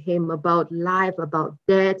conversations with him about life, about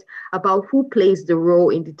death, about who plays the role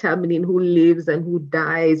in determining who lives and who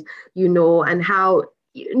dies, and how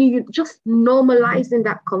you just normalizing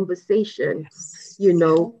that conversation,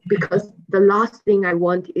 because the last thing I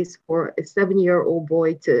want is for a 7-year-old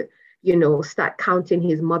boy to, start counting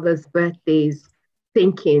his mother's birthdays,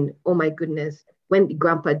 thinking, oh my goodness, when did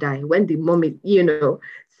grandpa die? When did mommy,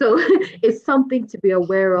 So it's something to be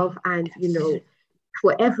aware of. And,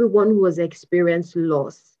 for everyone who has experienced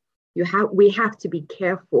loss, we have to be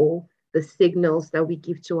careful the signals that we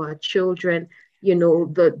give to our children,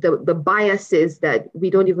 the biases that we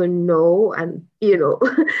don't even know, and,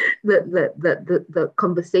 the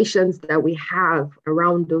conversations that we have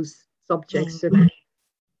around those subjects, so that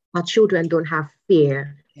our children don't have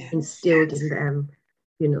fear instilled in them,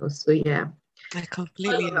 so yeah. I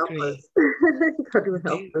completely agree. God will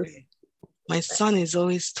help us. My son is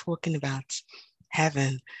always talking about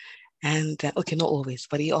heaven, and okay, not always,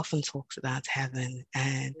 but he often talks about heaven.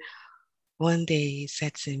 And one day he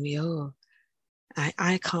said to me, "Oh,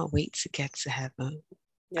 I can't wait to get to heaven."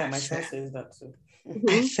 Yeah, my son says that too.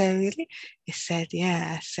 I said, really? He said,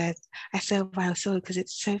 yeah. I said, wow, so because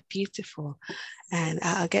it's so beautiful, and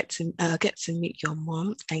I'll get to meet your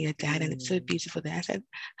mom and your dad, and it's so beautiful there. I said,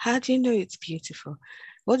 how do you know it's beautiful?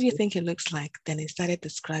 What do you think it looks like? Then he started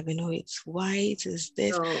describing, oh, it's white, it's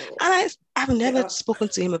this. And I've never spoken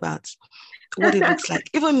to him about what it looks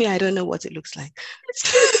like. Even me, I don't know what it looks like.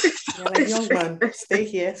 You're like, young man, stay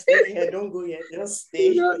here, don't go yet, just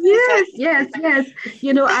stay. Yes.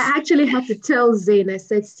 I actually had to tell Zane, I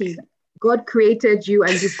said, see, God created you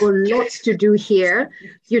and you've got lots to do here,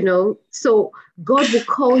 so God will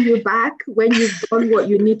call you back when you've done what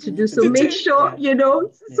you need to do. So make sure,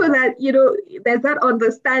 so that, there's that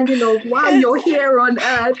understanding of while you're here on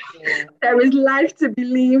earth, there is life to be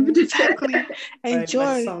lived. Exactly.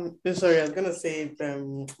 Enjoy. Sorry, I was going to say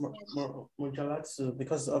Mujalatu,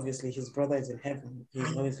 because obviously his brother is in heaven.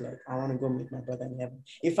 He's always like, I want to go meet my brother in heaven.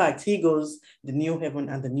 In fact, he goes the new heaven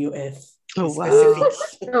and the new earth. Oh, wow.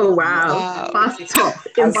 Oh, wow. Fast talk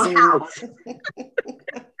in the house.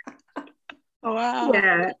 Wow.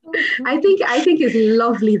 Yeah, I think it's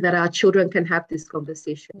lovely that our children can have this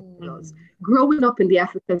conversation. Because growing up in the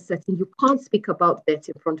African setting, you can't speak about death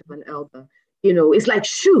in front of an elder. It's like,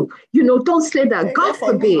 shoo, don't say that, God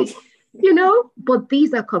forbid. But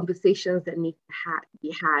these are conversations that need to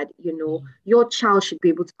be had. Your child should be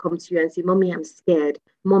able to come to you and say, Mommy, I'm scared.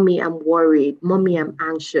 Mommy, I'm worried. Mommy, I'm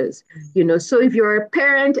anxious. So if you're a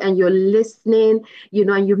parent and you're listening,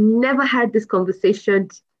 and you've never had this conversation,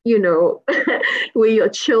 with your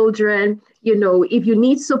children, if you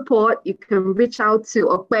need support, you can reach out to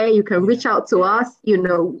Okpe, you can reach out to us,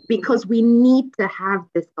 because we need to have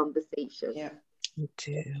this conversation. Yeah. Me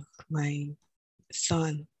too. My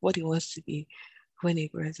son, what he wants to be when he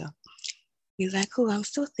grows up. He's like, oh, I'm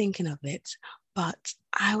still thinking of it, but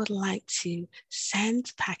I would like to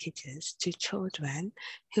send packages to children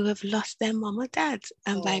who have lost their mom or dad.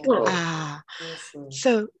 I'm like, awesome.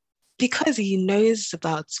 So because he knows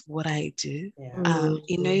about what I do,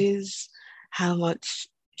 he knows how much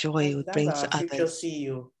joy it would bring to others.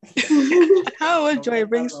 How much joy it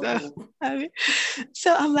brings to others.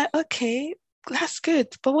 So I'm like, okay, that's good.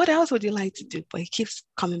 But what else would you like to do? But he keeps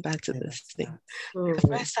coming back to this thing. The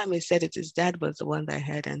first time he said it, his dad was the one that I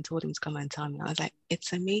heard and told him to come and tell me. I was like,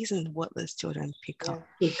 it's amazing what those children pick up.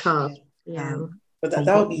 But that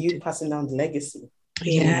would be you passing down the legacy.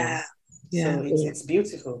 Yeah. So it's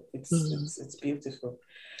beautiful. It's beautiful.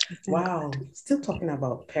 Wow. Still talking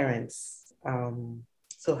about parents.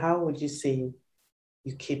 So how would you say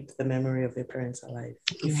you keep the memory of your parents alive,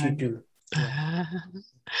 if you do?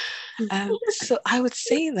 So I would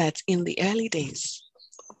say that in the early days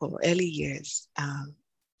or early years,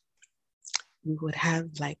 we would have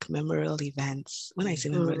like memorial events. When I say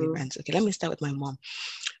memorial events, okay, let me start with my mom.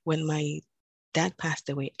 When my dad passed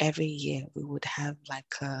away, every year we would have like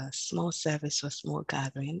a small service or small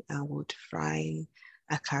gathering, and would fry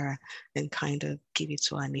akara and kind of give it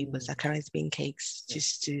to our neighbors. Akara is bean cakes,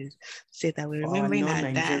 just to say that we're remembering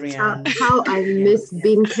our dad. How I miss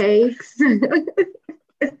bean cakes. I'm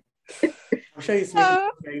sure it's making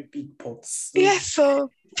very big pots. Yes,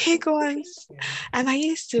 so big ones. And I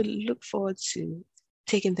used to look forward to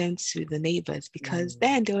taking them to the neighbors, because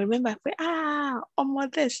then they'll remember,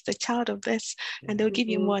 this, the child of this, and they'll give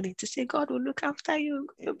you money to say, God will look after you,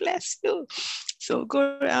 will bless you. So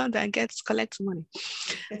go around and collect money.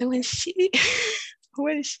 And when she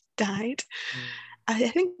died, I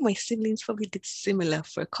think my siblings probably did similar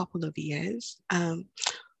for a couple of years. But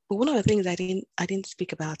one of the things I didn't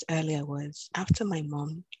speak about earlier was, after my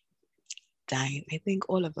mom died, I think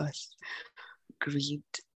all of us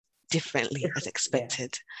grieved differently as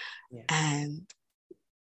expected. And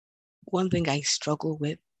one thing I struggled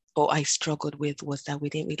with was that we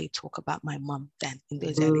didn't really talk about my mom then in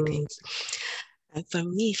those early days. And for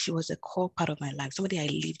me, she was a core part of my life, somebody I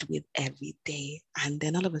lived with every day. And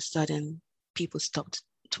then all of a sudden, people stopped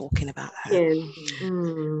talking about her.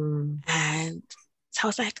 And so I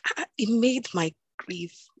was like, it made my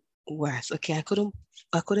grief worse. Okay, I couldn't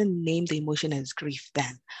name the emotion as grief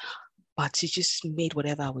then, but it just made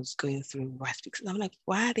whatever I was going through worse, because I'm like,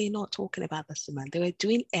 why are they not talking about this woman? They were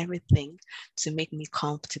doing everything to make me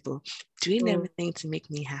comfortable, doing everything to make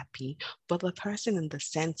me happy. But the person in the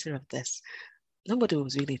center of this, nobody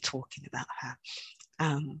was really talking about her.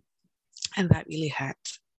 And that really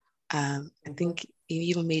hurt. I think it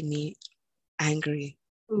even made me angry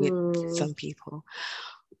with some people.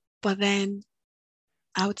 But then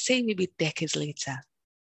I would say maybe decades later,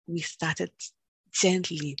 we started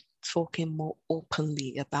gently talking more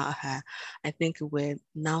openly about her. I think we're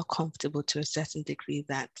now comfortable to a certain degree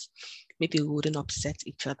that maybe we wouldn't upset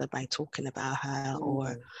each other by talking about her,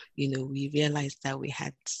 or, we realized that we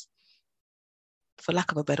had, for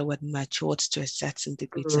lack of a better word, matured to a certain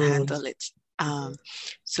degree to handle it.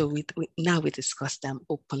 So we now we discuss them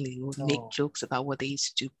openly. We'll make jokes about what they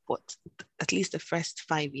used to do, but at least the first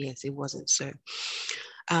 5 years, it wasn't so.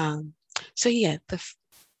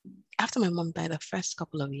 After my mom died, the first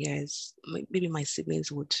couple of years, maybe my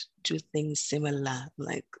siblings would do things similar,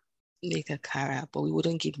 like make a akara, but we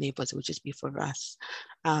wouldn't give neighbors, it would just be for us.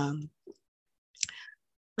 And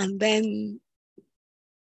then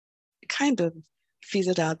kind of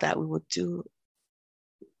figured out that we would do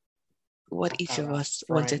what each of us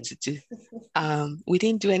wanted to do. We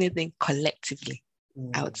didn't do anything collectively,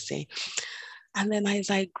 I would say. And then as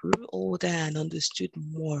I grew older and understood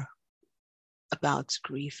more about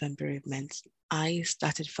grief and bereavement, I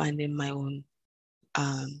started finding my own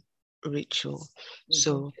ritual.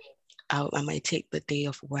 So I might take the day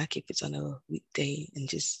off work if it's on a weekday and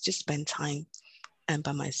just spend time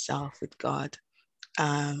by myself with God.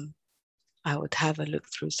 I would have a look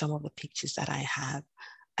through some of the pictures that I have.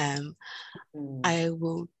 I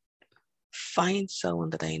will find someone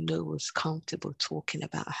that I know was comfortable talking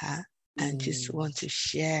about her and just want to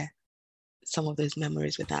share some of those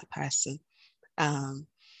memories with that person.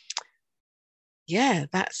 Yeah,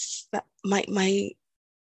 that's that. My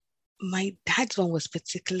dad's one was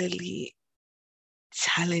particularly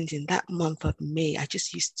challenging. That month of May, I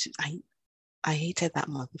just used to, I hated that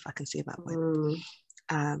month, if I can say that word.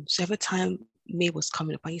 So every time May was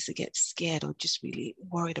coming up, I used to get scared or just really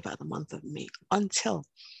worried about the month of May until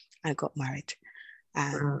I got married.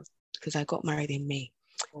 And because I got married in May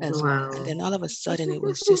as well. And then all of a sudden it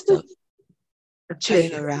was just a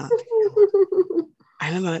turning around. I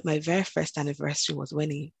remember my very first anniversary was when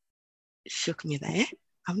he shook me there.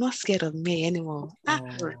 I'm not scared of May anymore.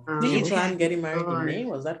 Did you plan getting married in May?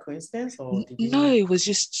 Was that coincidence or did you? No, it was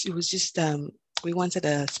just we wanted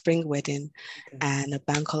a spring wedding and a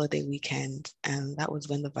bank holiday weekend, and that was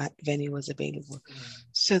when the venue was available.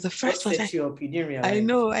 So the first one, you didn't realize. I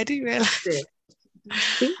know, I didn't realize.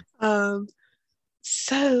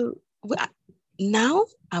 So now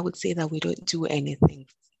I would say that we don't do anything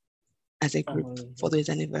as a group for those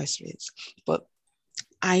anniversaries, but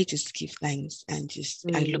I just give thanks and just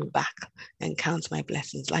I look back and count my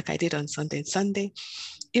blessings like I did on Sunday. Sunday,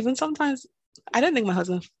 even sometimes I don't think my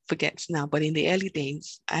husband forgets now, but in the early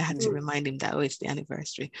days, I had to remind him that it's the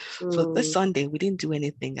anniversary. So this Sunday, we didn't do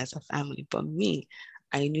anything as a family, but me,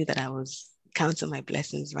 I knew that I was counting my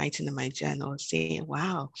blessings, writing in my journal, saying,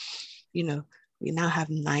 wow, you know, we now have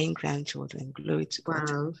 9 grandchildren. Glory to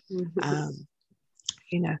God.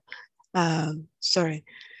 Sorry.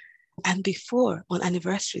 And before, on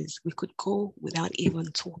anniversaries, we could go without even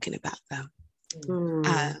talking about them.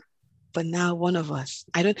 But now one of us,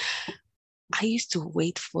 I used to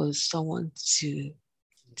wait for someone to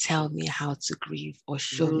tell me how to grieve or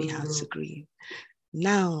show me how to grieve.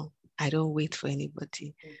 Now, I don't wait for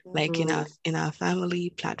anybody. Like in our family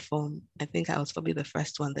platform, I think I was probably the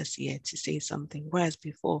first one this year to say something. Whereas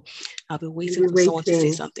before, I'll be waiting for someone to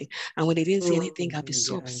say something. And when they didn't say anything, I'll be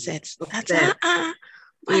so upset. That's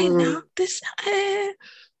why now this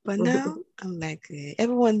but now I'm like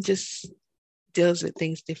everyone just deals with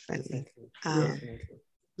things differently.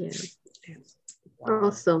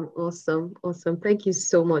 Awesome. Thank you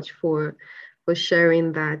so much for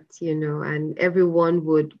sharing that, and everyone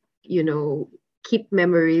would, keep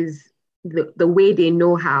memories the way they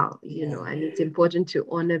know how, and it's important to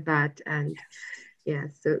honor that. And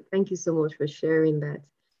so thank you so much for sharing that.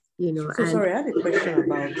 Sorry, I had a question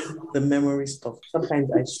about the memory stuff.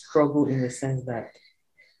 Sometimes I struggle in the sense that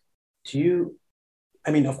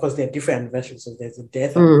of course, there are different anniversaries. So there's the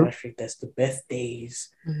death anniversary, there's the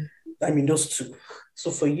birthdays. Those two.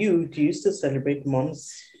 So for you, do you still celebrate mom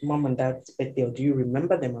and dad's birthday, or do you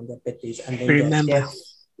remember them on their birthdays and then remember their death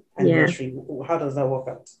anniversary? How does that work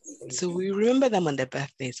out? So we remember them on their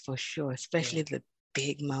birthdays for sure, especially the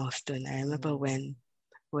big milestone. I remember when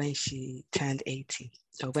she turned 80,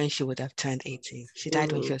 or when she would have turned 80. She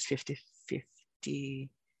died when she was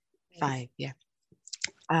 55, yeah.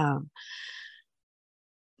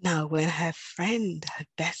 Now, when her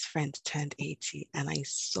best friend turned 80, and I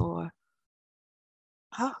saw,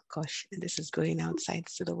 oh gosh, this is going outside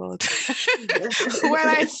to the world. When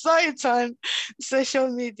I saw it on social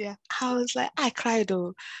media, I was like, I cried.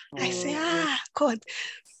 I said, God,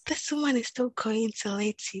 this woman is still going till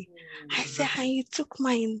 80. I said, you took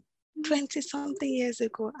mine 20-something years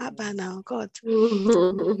ago. Abba now, God.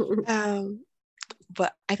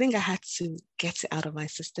 But I think I had to get it out of my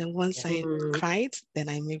system. Once I cried, then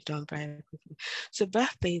I moved on very quickly. So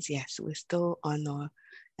birthdays, yes, we still honor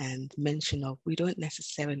and mention of. We don't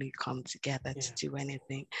necessarily come together to do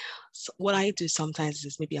anything. So what I do sometimes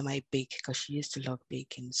is maybe I might bake, because she used to love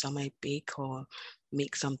baking. So I might bake or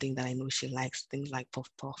make something that I know she likes, things like puff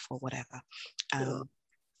puff or whatever.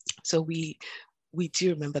 So we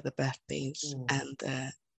do remember the birthdays and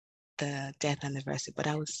the death anniversary, but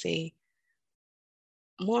I would say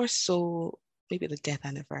more so maybe the death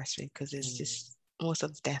anniversary, because it's just most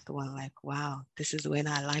of the death one, like, wow, this is when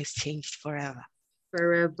our lives changed forever.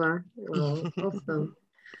 Oh, awesome.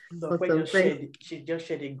 She just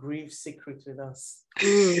shared a grief secret with us.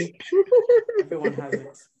 Everyone has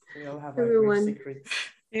it. We all have our grief secrets.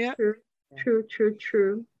 Yeah.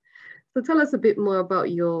 True. So tell us a bit more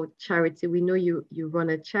about your charity. We know you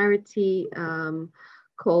run a charity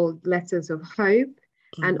called Letters of Hope,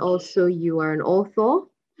 and also you are an author.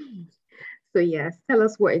 So yes, tell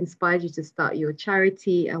us what inspired you to start your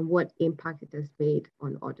charity and what impact it has made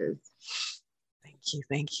on others.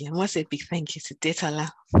 Thank you. I must say a big thank you to Detola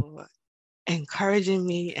for encouraging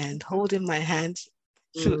me and holding my hand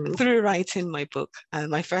through writing my book,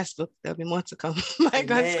 my first book. There'll be more to come. My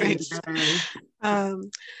God's grace.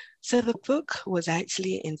 So the book was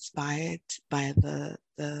actually inspired by the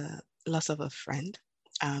loss of a friend.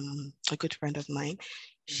 a good friend of mine.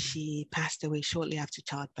 She passed away shortly after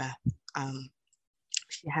childbirth.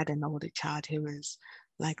 She had an older child who was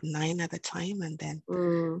like 9 at the time, and then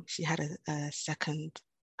she had a second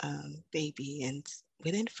baby, and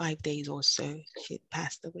within 5 days or so, she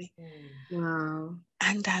passed away. Wow.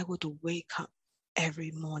 And I would wake up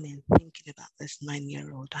every morning thinking about this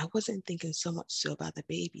 9-year-old. I wasn't thinking so much so about the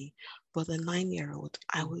baby, but the 9-year-old,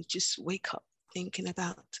 I would just wake up thinking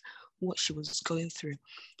about what she was going through.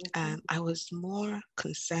 I was more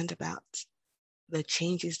concerned about the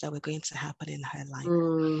changes that were going to happen in her life.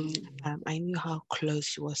 I knew how close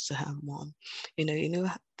she was to her mom. You know,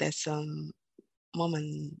 there's some mom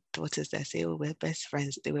and daughters that say, oh, we're best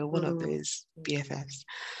friends. They were one of those BFFs.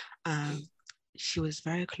 She was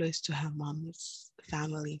very close to her mom's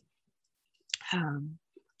family,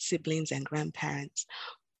 siblings and grandparents.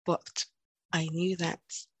 But I knew that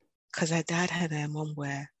because her dad and her mom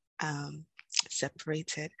were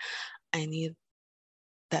separated, I knew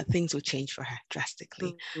that things would change for her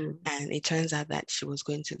drastically. And it turns out that she was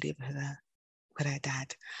going to live with her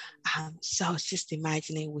dad. So I was just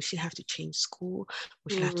imagining, will she have to change school?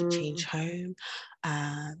 Will she have to change home?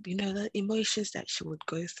 The emotions that she would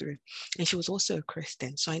go through. And she was also a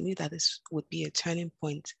Christian. So I knew that this would be a turning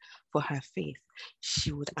point for her faith.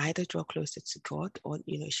 She would either draw closer to God, or,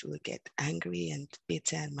 she would get angry and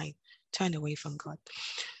bitter and might turn away from God.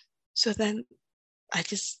 So then I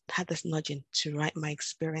just had this nudging to write my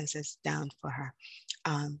experiences down for her,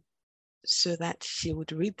 so that she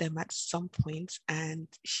would read them at some point and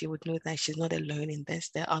she would know that she's not alone in this.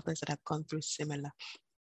 There are others that have gone through similar.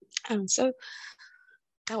 And so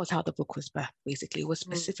that was how the book was birthed, basically. It was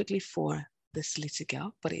specifically for this little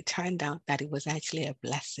girl, but it turned out that it was actually a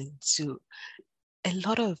blessing to a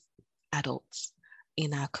lot of adults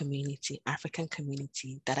in our community, African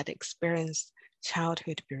community, that had experienced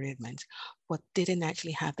childhood bereavement, but didn't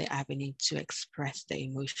actually have the avenue to express their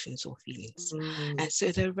emotions or feelings. And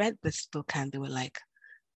so they read this book and they were like,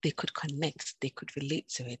 they could connect, they could relate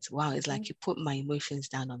to it. Wow, it's like you put my emotions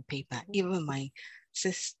down on paper. Even my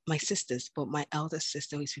sisters, but my eldest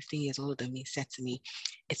sister, who is 15 years older than me, said to me,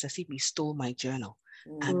 it's as if you stole my journal.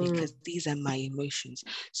 Because these are my emotions.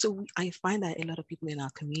 So I find that a lot of people in our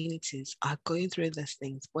communities are going through these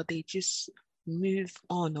things, but they just move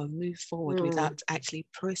on or move forward without actually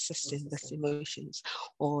processing these emotions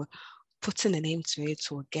or putting a name to it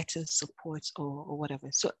or getting support or whatever.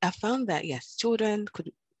 So I found that, yes, children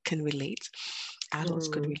can relate, adults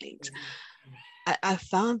could relate. I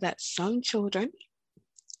found that some children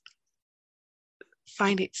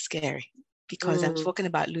find it scary because I'm talking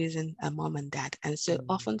about losing a mom and dad. And so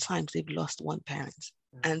oftentimes they've lost one parent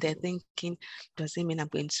and they're thinking, does it mean I'm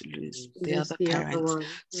going to lose the other parent?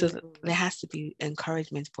 So there has to be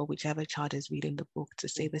encouragement for whichever child is reading the book to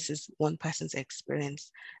say this is one person's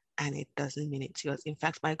experience and it doesn't mean it's yours. In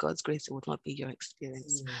fact, by God's grace, it would not be your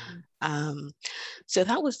experience. So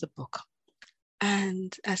that was the book.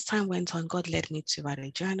 And as time went on, God led me to write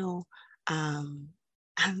a journal.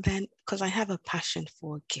 And then, because I have a passion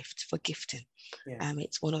for gifting,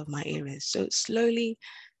 it's one of my areas. So slowly,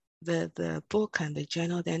 the book and the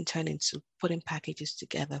journal then turned into putting packages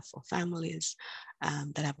together for families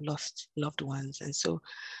that have lost loved ones. And so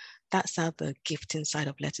that's how the gifting side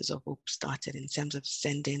of Letters of Hope started, in terms of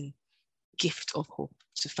sending gift of hope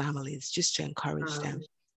to families, just to encourage them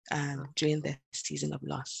during the season of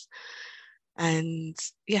loss. And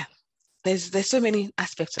yeah, there's so many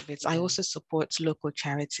aspects of it. I also support local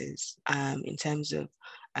charities in terms of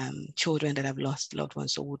children that have lost loved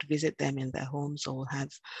ones. So would visit them in their homes, or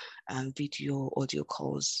have video, audio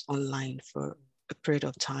calls online for a period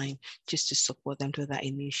of time, just to support them through that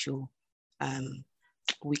initial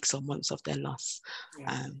weeks or months of their loss.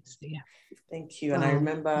 Thank you. And I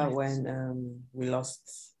remember when we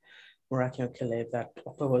lost Morakion Caleb, that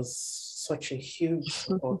Papa was such a huge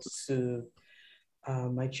support to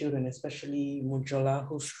my children, especially Mujola,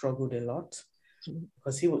 who struggled a lot,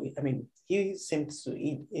 because he seemed to,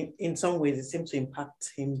 in some ways, it seemed to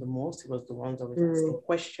impact him the most. He was the one that was asking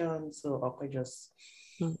questions, so Okwe just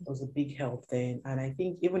was a big help then. And I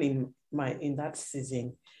think even in that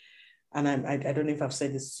season, and I don't know if I've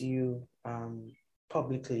said this to you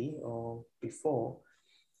publicly or before,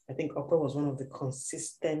 I think Okwe was one of the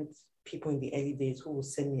consistent people in the early days who would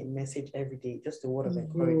send me a message every day, just a word of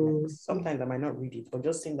encouragement. Sometimes I might not read it, but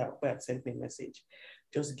just seeing that Okwe had sent me a message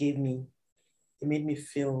just it made me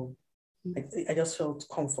feel, I just felt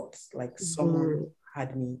comfort, like someone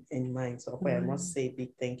had me in mind. So Okwe, I must say a big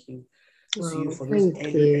thank you to you for those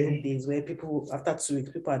early days where people, after 2 weeks,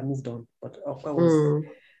 people had moved on, but Okwe was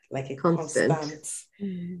like a constant,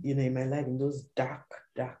 in my life in those dark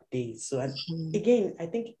dark days. So again, I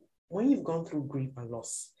think when you've gone through grief and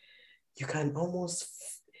loss, you can almost,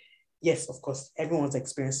 yes, of course, everyone's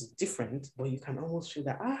experience is different, but you can almost feel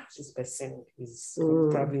that, this person is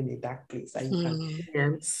probably in a dark place. And you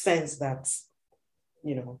can sense that,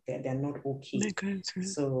 they're not okay.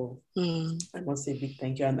 So I must say a big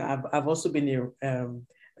thank you. And I've also been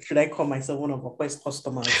should I call myself one of our best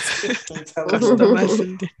customers?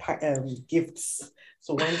 Gifts.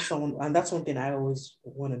 So when someone, and that's one thing I always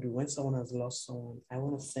want to do, when someone has lost someone, I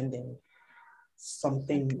want to send them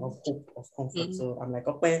something of hope, of comfort. So I'm like,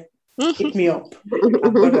 okay, hit me up.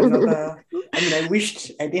 I've got another. I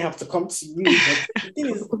wished I didn't have to come to you, but the thing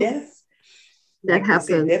is, death. That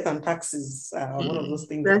happens. Death and taxes are one of those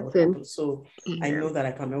things that would happen. So I know that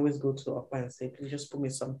I can always go to Okpa and say, please just put me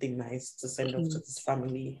something nice to send off to this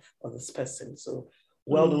family or this person. So,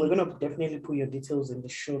 we're going to definitely put your details in the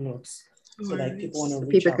show notes so that people want to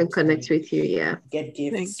reach out. People can connect with you, get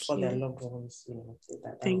gifts for their loved ones.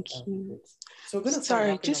 Thank you. So we're going to start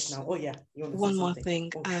wrapping up now. Oh yeah, one more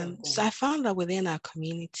thing. So I found that within our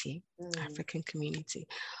community, African community,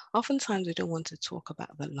 oftentimes we don't want to talk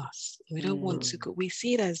about the loss. We don't want to go. We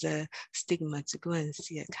see it as a stigma to go and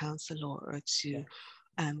see a counselor or to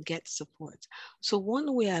get support. So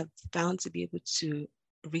one way I've found to be able to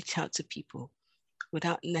reach out to people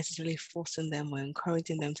without necessarily forcing them or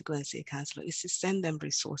encouraging them to go and see a counselor is to send them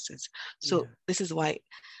resources. So this is why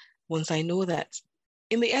once I know that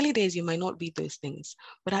in the early days, you might not read those things,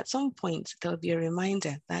 but at some point there'll be a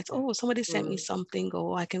reminder that, somebody sent me something,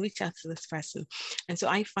 or I can reach out to this person. And so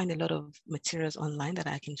I find a lot of materials online that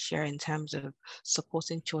I can share in terms of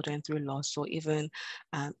supporting children through loss, or even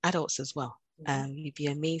adults as well. You'd be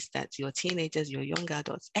amazed that your teenagers, your young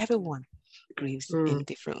adults, everyone grieves in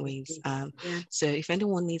different ways. So if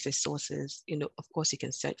anyone needs resources, of course you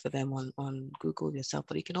can search for them on Google yourself,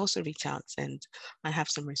 but you can also reach out, and I have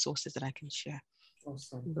some resources that I can share.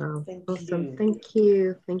 Awesome. Wow. Thank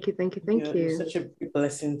you. You're such a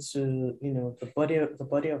blessing to the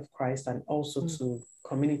body of Christ, and also to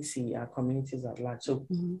our communities at large. So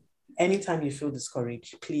anytime you feel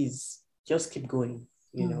discouraged, please just keep going.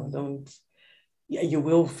 You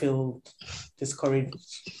will feel discouraged,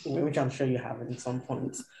 which I'm sure you have at some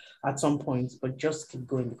point, but just keep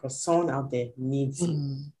going, because someone out there needs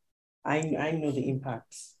you. I know the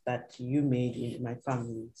impact that you made in my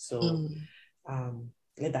family. So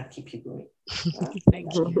let that keep you going.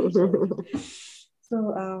 Thank you.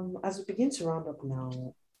 So as we begin to round up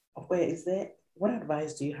now, what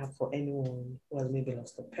advice do you have for anyone who has maybe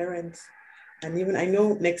lost a parent? And even, I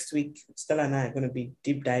know next week, Stella and I are going to be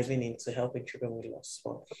deep diving into helping children with loss.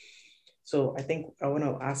 So I think I want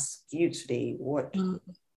to ask you today, what do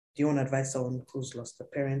you want to advise someone who's lost a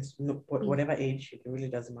parent, whatever age, it really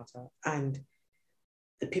doesn't matter, and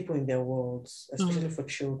the people in their worlds, especially for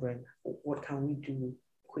children, what can we do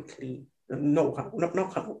quickly? No,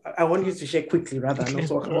 I want you to share quickly rather,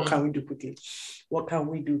 not what can we do quickly? What can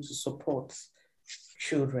we do to support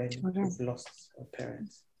children who've lost a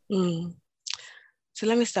parent? So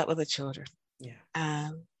let me start with the children.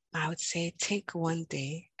 Yeah. I would say take one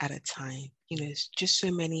day at a time. Just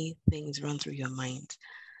so many things run through your mind.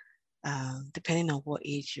 Depending on what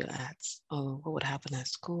age you're at, or what would happen at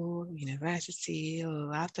school, university,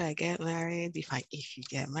 or after I get married, if you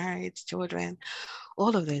get married, children,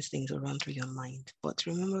 all of those things will run through your mind. But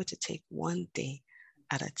remember to take one day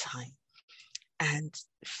at a time, and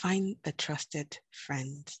find a trusted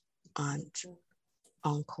friend, aunt,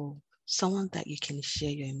 uncle, someone that you can share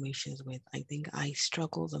your emotions with. I think I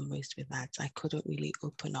struggle the most with that. I couldn't really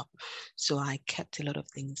open up, so I kept a lot of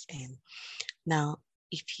things in. Now,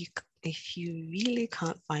 if you really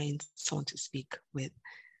can't find someone to speak with,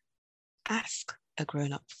 ask a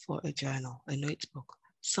grown-up for a journal, a notebook,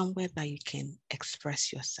 somewhere that you can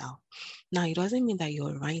express yourself. Now, it doesn't mean that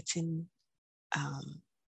you're writing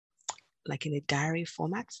like in a diary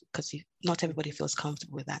format, because not everybody feels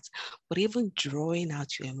comfortable with that. But even drawing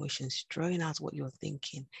out your emotions, drawing out what you're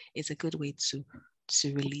thinking, is a good way to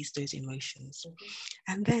release those emotions.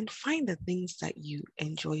 And then find the things that you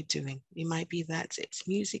enjoy doing. It might be that it's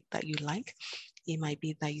music that you like. It might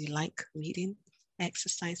be that you like reading,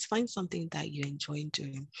 exercise. Find something that you enjoy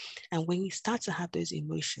doing. And when you start to have those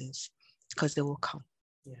emotions, because they will come.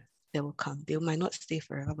 They will come. They might not stay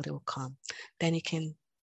forever, but they will come. Then you can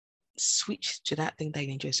switch to that thing that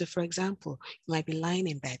you enjoy. So for example, you might be lying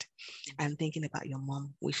in bed and thinking about your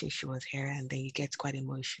mom, wishing she was here, and then you get quite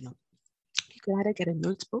emotional. You could either get a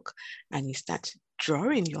notebook and you start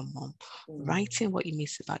drawing your mom, writing what you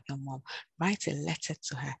miss about your mom, write a letter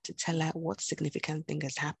to her to tell her what significant thing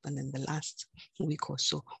has happened in the last week or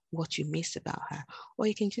so, what you miss about her. Or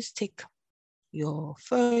you can just take your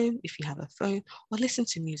phone, if you have a phone, or listen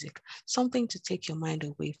to music, something to take your mind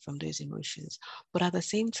away from those emotions. But at the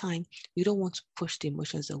same time, you don't want to push the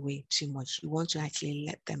emotions away too much. You want to actually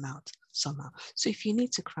let them out somehow. So if you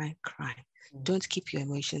need to cry, cry. Don't keep your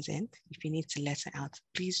emotions in. If you need to let it out,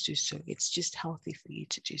 please do so. It's just healthy for you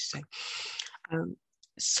to do so.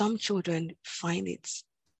 Some children find it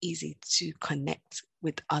easy to connect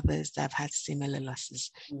with others that have had similar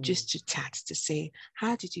losses, just to chat, to say,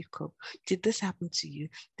 how did you cope? Did this happen to you?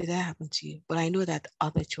 Did that happen to you? But I know that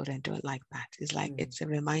other children don't like that. It's like, it's a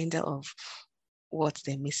reminder of what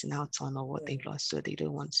they're missing out on or what they've lost, so they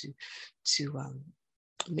don't want to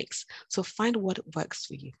mix. So find what works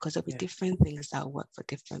for you, because there'll be different things that work for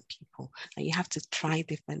different people, and you have to try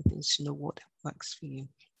different things to know what works for you.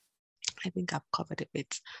 I think I've covered a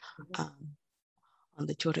bit on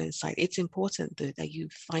the children's side. It's important though that you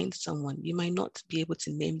find someone. You might not be able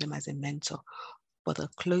to name them as a mentor, but a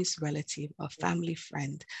close relative, a family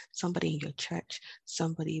friend, somebody in your church,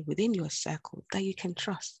 somebody within your circle that you can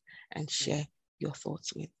trust and share your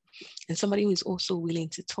thoughts with. And somebody who is also willing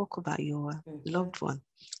to talk about your loved one.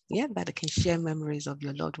 Yeah, that they can share memories of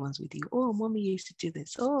your loved ones with you. Oh, mommy used to do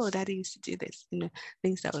this. Oh, daddy used to do this. You know,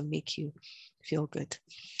 things that will make you feel good.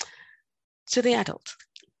 To the adult,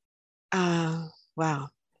 wow.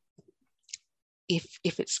 If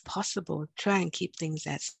it's possible, try and keep things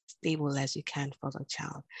as stable as you can for the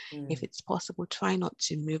child. If it's possible, try not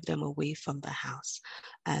to move them away from the house.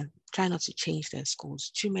 Try not to change their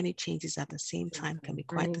schools. Too many changes at the same time can be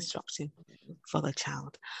quite disruptive for the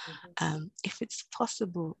child. If it's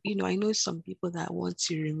possible, you know, I know some people that want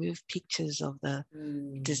to remove pictures of the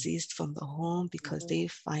deceased from the home because they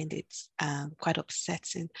find it quite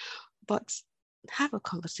upsetting. But have a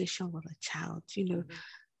conversation with a child, you know,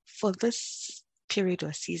 for this period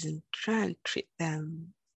or season, try and treat them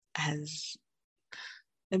as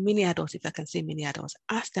a mini adult, if I can say mini adults.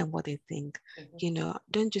 Ask them what they think. You know,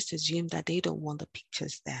 don't just assume that they don't want the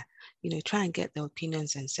pictures there. You know, try and get their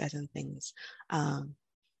opinions on certain things.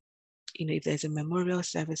 You know, if there's a memorial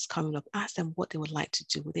service coming up, ask them what they would like to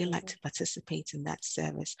do. Would they like to participate in that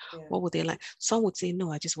service? What would they like? Some would say,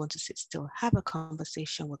 no, I just want to sit still. Have a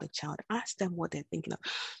conversation with the child. Ask them what they're thinking of.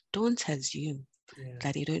 Don't assume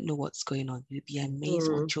that they don't know what's going on. You'll be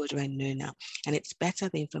amazed what children know now. And it's better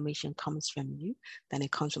the information comes from you than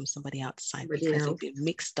it comes from somebody outside, because they'll be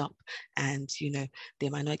mixed up and, you know, they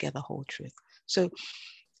might not get the whole truth. So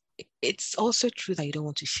it's also true that you don't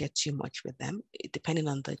want to share too much with them, depending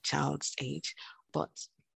on the child's age, but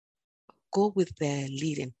go with their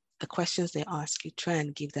leading. The questions they ask you, try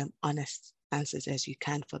and give them honest answers as you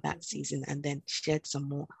can for that season, and then share some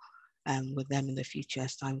more with them in the future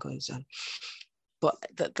as time goes on. But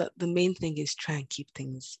the main thing is try and keep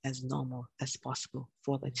things as normal as possible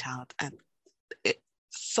for the child. And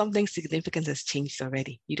something significant has changed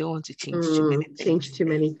already. You don't want to change too many things. Change too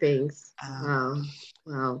many things.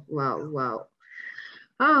 Wow.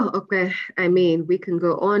 Oh, okay. I mean, we can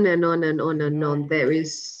go on and on and on and on. There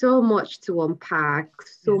is so much to unpack,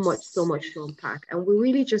 so much to unpack. And we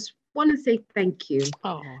really just want to say thank you.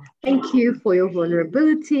 Thank you for your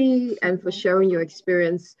vulnerability and for sharing your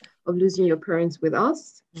experience of losing your parents with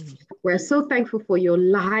us. We're so thankful for your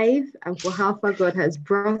life and for how far God has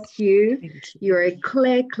brought you. You're a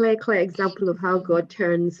clear example of how God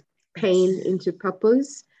turns pain into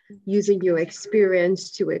purpose, using your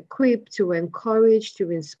experience to equip, to encourage,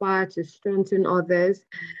 to inspire, to strengthen others.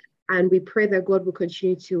 And we pray that God will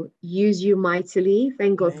continue to use you mightily.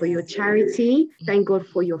 Thank God for your charity. Thank God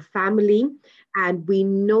for your family. And we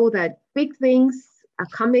know that big things are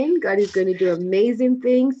coming. God is going to do amazing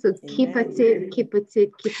things. So keep at it.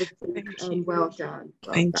 And well done.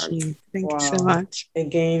 Thank you so much.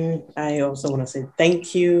 Again, I also want to say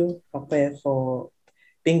thank you, Ope, for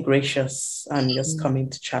being gracious and just coming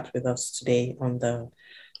to chat with us today on the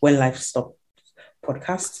When Life Stops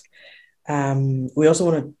podcast. We also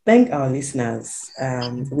want to thank our listeners.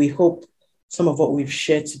 We hope some of what we've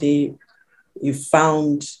shared today, you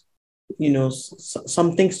found, you know,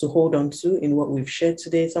 some things to hold on to in what we've shared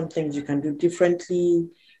today, some things you can do differently,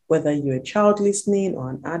 whether you're a child listening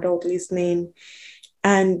or an adult listening.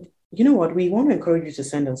 And you know what? We want to encourage you to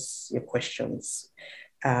send us your questions.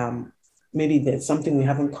 Maybe there's something we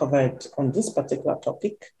haven't covered on this particular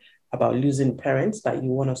topic about losing parents that you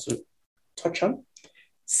want us to touch on.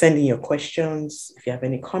 Send in your questions. If you have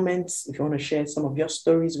any comments, if you want to share some of your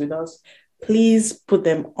stories with us, please put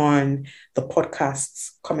them on the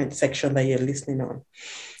podcast's comment section that you're listening on.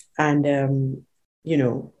 And, you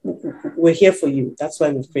know, we're here for you. That's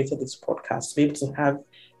why we've created this podcast, to be able to have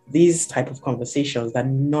these type of conversations that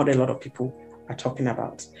not a lot of people are talking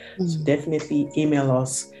about. So definitely email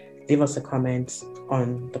us, leave us a comment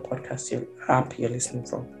on the podcast app you're listening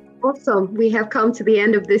from. Awesome. We have come to the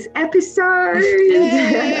end of this episode.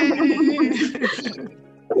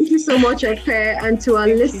 Thank you so much, Ope, and to our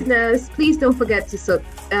listeners, please don't forget to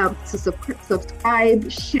subscribe,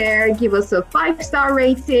 share, give us a 5-star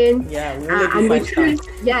rating. Yeah, only do 5 stars.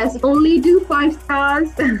 Yes, only do 5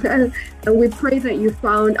 stars. And we pray that you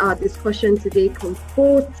found our discussion today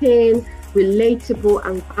comforting, relatable,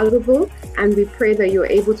 and valuable. And we pray that you're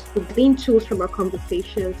able to glean tools from our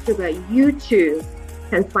conversation so that you too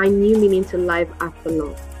can find new meaning to life after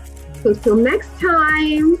long. So till next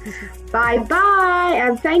time, bye-bye.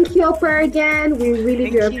 And thank you, Ope, again. We really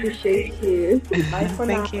do appreciate you. Bye for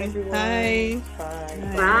now, Thank you. everyone. Bye.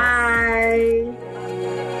 Bye. Bye.